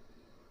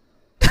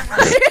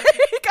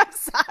 I'm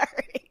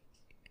sorry.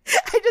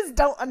 I just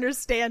don't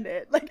understand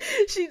it. Like,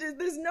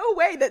 there's no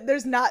way that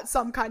there's not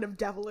some kind of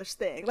devilish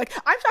thing. Like,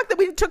 I'm shocked that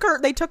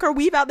they took her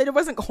weave out, that there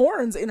wasn't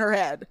horns in her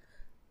head.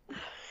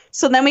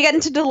 So then we get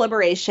into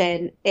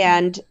deliberation,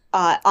 and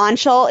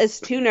Anshul is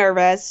too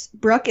nervous.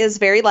 Brooke is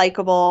very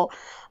likable.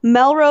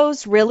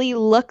 Melrose really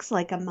looks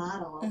like a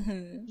model.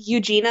 Mm-hmm.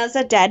 Eugenia's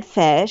a dead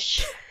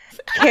fish.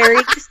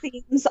 Carrie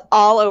seems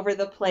all over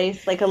the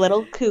place, like a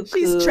little cuckoo.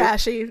 She's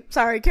trashy.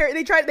 Sorry,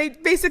 Carrie. They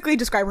basically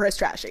describe her as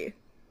trashy.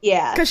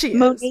 Yeah, because she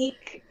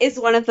Monique is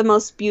one of the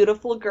most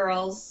beautiful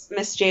girls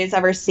Miss J's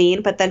ever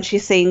seen, but then she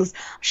sings,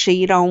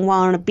 "She don't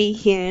want to be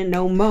here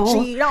no more.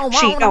 She don't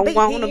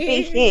want to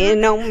be here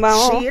no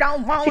more. She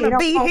don't want to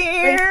be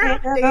here.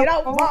 They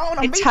don't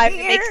want to be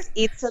here."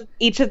 Makes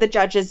each of the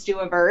judges do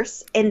a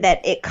verse, and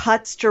that it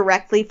cuts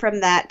directly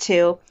from that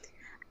to,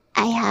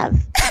 "I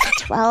have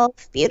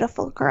 12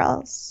 beautiful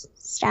girls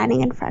standing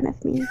in front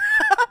of me.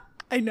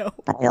 I know,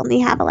 but I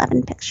only have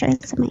 11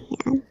 pictures in my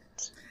hand."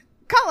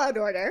 Call out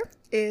order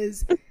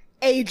is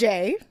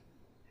AJ,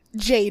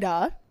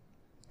 Jada.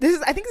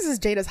 I think this is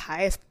Jada's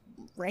highest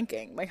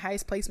ranking, like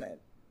highest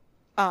placement,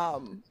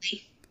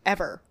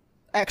 ever.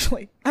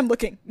 Actually, I'm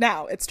looking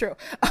now. It's true.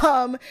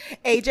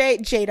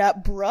 AJ,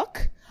 Jada,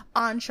 Brooke,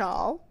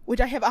 Anshul,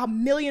 which I have a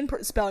million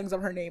spellings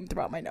of her name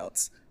throughout my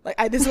notes. Like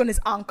this one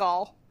is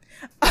Ankal.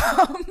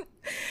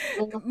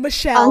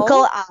 Michelle,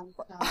 Uncle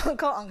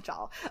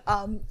Anshul.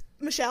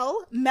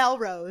 Michelle,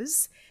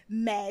 Melrose,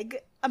 Meg,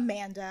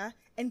 Amanda,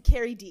 and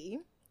Carrie D,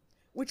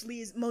 which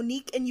leaves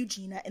Monique and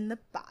Eugenia in the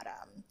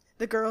bottom.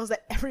 The girls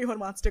that everyone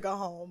wants to go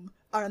home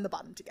are in the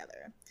bottom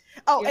together.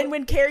 Oh, yep. And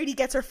when Carrie D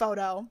gets her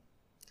photo,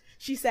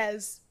 she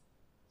says,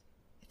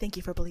 "Thank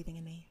you for believing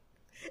in me."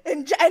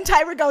 And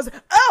Tyra goes,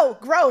 "Oh,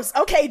 gross.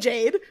 Okay,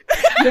 Jade."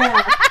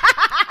 Yeah.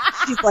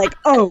 She's like,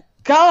 "Oh,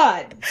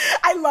 God."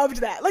 I loved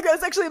that. Like, I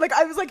was actually like,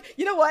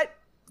 you know what?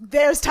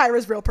 There's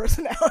Tyra's real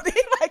personality.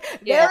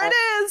 Like, yeah. There it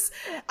is.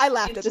 I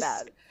laughed at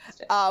that.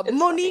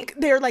 Monique,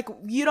 funny. They're like,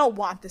 "You don't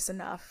want this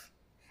enough."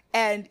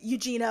 And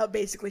Eugenia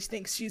basically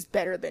thinks she's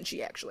better than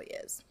she actually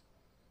is.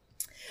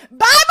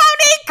 Bye,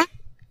 Monique!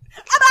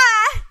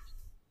 Bye-bye!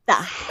 The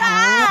hell?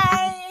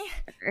 Bye!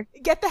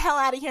 Get the hell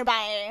out of here,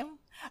 bye.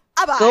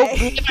 Bye-bye. Go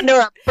live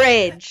under a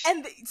bridge.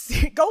 And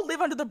go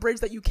live under the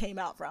bridge that you came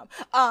out from.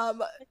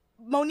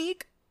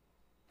 Monique,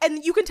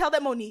 and you can tell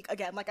that Monique,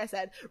 again, like I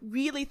said,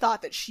 really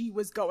thought that she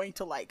was going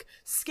to, like,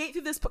 skate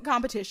through this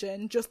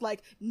competition, just,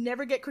 like,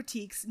 never get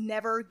critiques,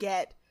 never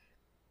get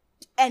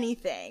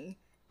anything,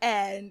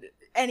 and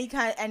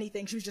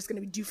anything. She was just going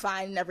to do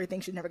fine and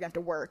everything. She's never going to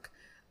have to work.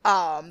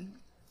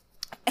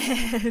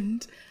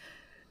 And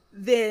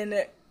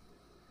then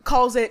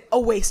calls it a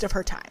waste of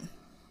her time.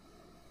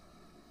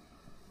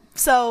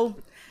 So,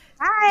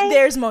 Hi.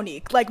 there's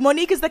Monique. Like,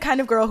 Monique is the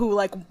kind of girl who,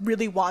 like,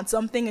 really wants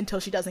something until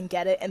she doesn't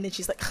get it, and then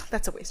she's like,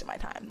 that's a waste of my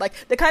time. Like,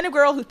 the kind of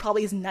girl who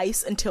probably is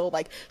nice until,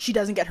 like, she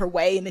doesn't get her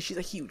way, and then she's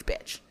a huge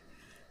bitch.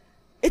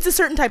 It's a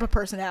certain type of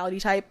personality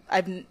type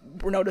I've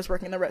noticed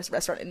working in the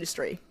restaurant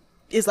industry.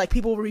 Is, like,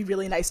 people will be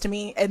really nice to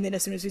me, and then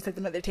as soon as we sit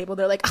them at their table,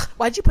 they're like,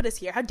 why'd you put us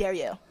here? How dare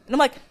you? And I'm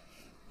like,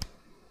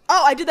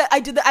 oh, I did that.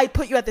 I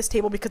put you at this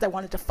table because I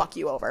wanted to fuck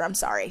you over. I'm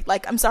sorry.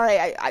 Like, I'm sorry.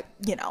 I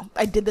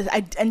did this.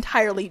 I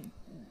entirely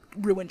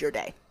ruined your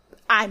day.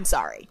 I'm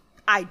sorry.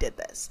 I did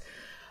this.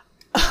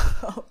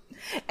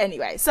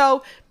 Anyway,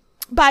 so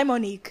bye,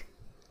 Monique.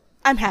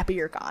 I'm happy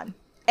you're gone.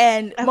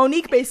 And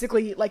Monique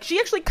basically, like, she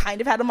actually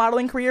kind of had a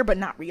modeling career, but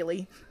not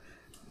really.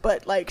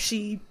 But, like,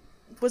 she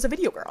was a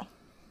video girl.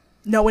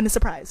 No one is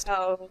surprised.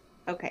 Oh,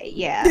 okay.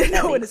 Yeah.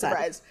 No one is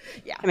surprised.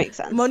 Yeah. That makes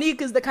sense.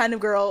 Monique is the kind of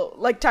girl,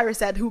 like Tyra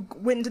said, who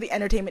went into the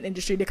entertainment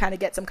industry to kind of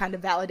get some kind of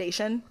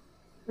validation.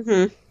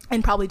 Mm-hmm.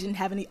 And probably didn't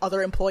have any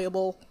other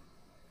employable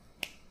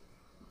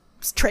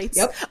traits.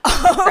 Yep.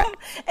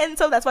 And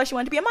so that's why she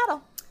wanted to be a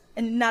model.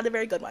 And not a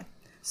very good one.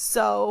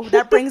 So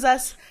that brings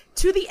us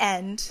to the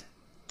end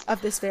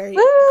of this very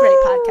great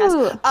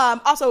podcast.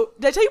 Also,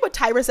 did I tell you what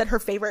Tyra said her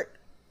favorite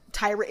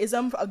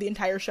Tyra-ism of the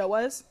entire show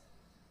was?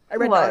 I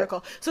read the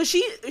article. So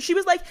she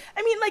was like,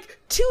 I mean, like,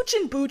 tooch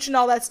and booch and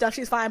all that stuff,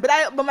 she's fine.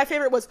 But my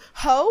favorite was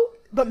hoe,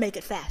 but make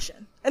it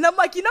fashion. And I'm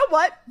like, you know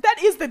what? That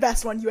is the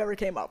best one you ever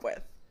came up with.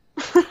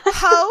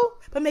 Hoe,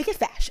 but make it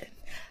fashion.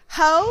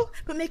 Hoe,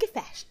 but make it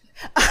fashion.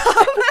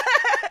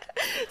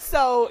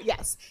 So,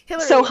 yes.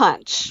 Hillary. So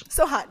hunch.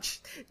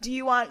 Do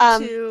you want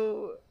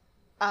to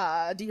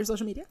do your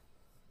social media?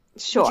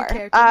 Sure. Would you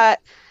care to?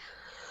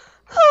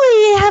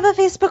 We have a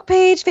Facebook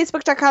page,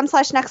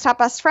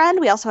 facebook.com/nexttopbestfriend.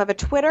 We also have a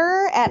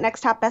Twitter at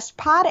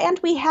nexttopbestpod,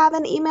 and we have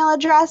an email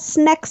address,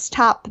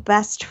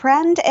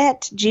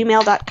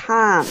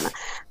 nexttopbestfriend@gmail.com.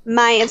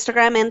 My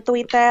Instagram and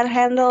Twitter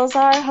handles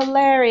are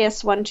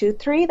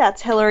hilarious123.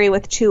 That's Hillary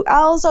with 2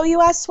 L's,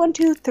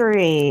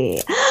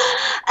 OUS123.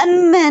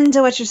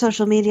 Amanda, what's your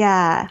social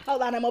media?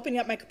 Hold on, I'm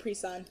opening up my Capri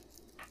Sun.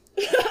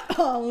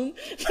 I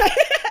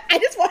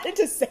just wanted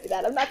to say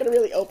that. I'm not going to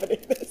really open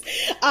it.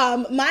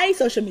 My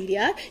social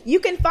media, you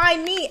can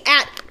find me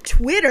at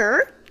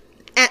Twitter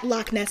at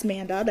Loch Ness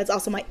Manda. That's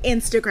also my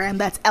Instagram.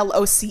 That's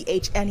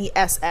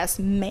LOCHNESS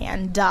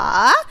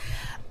Manda.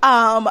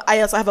 I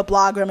also have a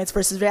blog, Romance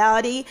vs.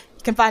 Reality.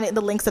 You can find it in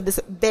the links of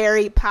this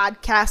very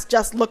podcast.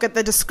 Just look at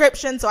the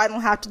description so I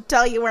don't have to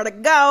tell you where to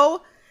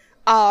go.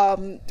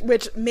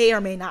 Which may or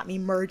may not be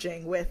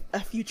merging with a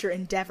future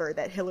endeavor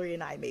that Hillary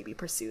and I may be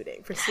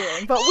pursuing.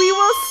 But we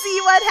will see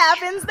what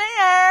happens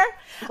there.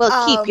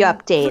 We'll keep you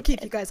updated. We'll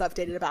keep you guys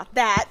updated about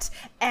that.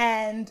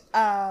 And,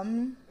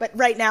 but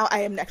right now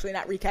I am actually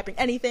not recapping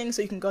anything,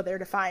 so you can go there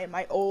to find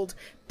my old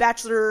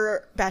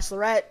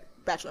Bachelorette,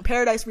 Bachelor in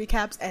Paradise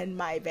recaps, and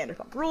my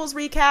Vanderpump Rules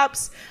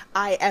recaps.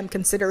 I am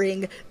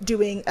considering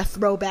doing a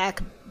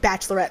throwback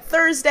Bachelorette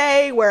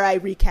Thursday where I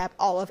recap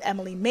all of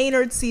Emily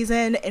Maynard's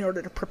season in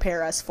order to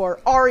prepare us for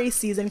Ari's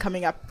season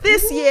coming up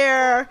this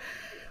year.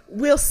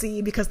 We'll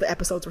see, because the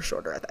episodes were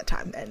shorter at that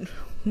time and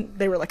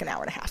they were like an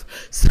hour and a half.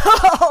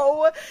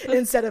 So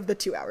instead of the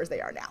 2 hours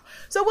they are now.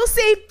 So we'll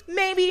see.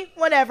 Maybe,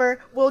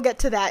 whenever. We'll get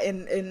to that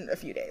in a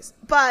few days.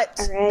 But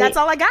that's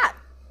all I got.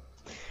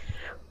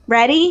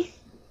 Ready?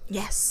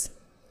 Yes.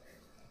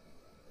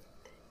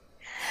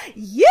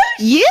 You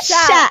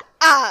shut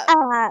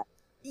up.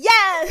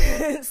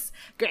 Yes.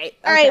 Great.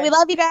 All right. We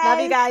love you guys. Love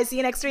you guys. See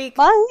you next week.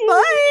 Bye.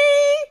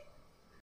 Bye.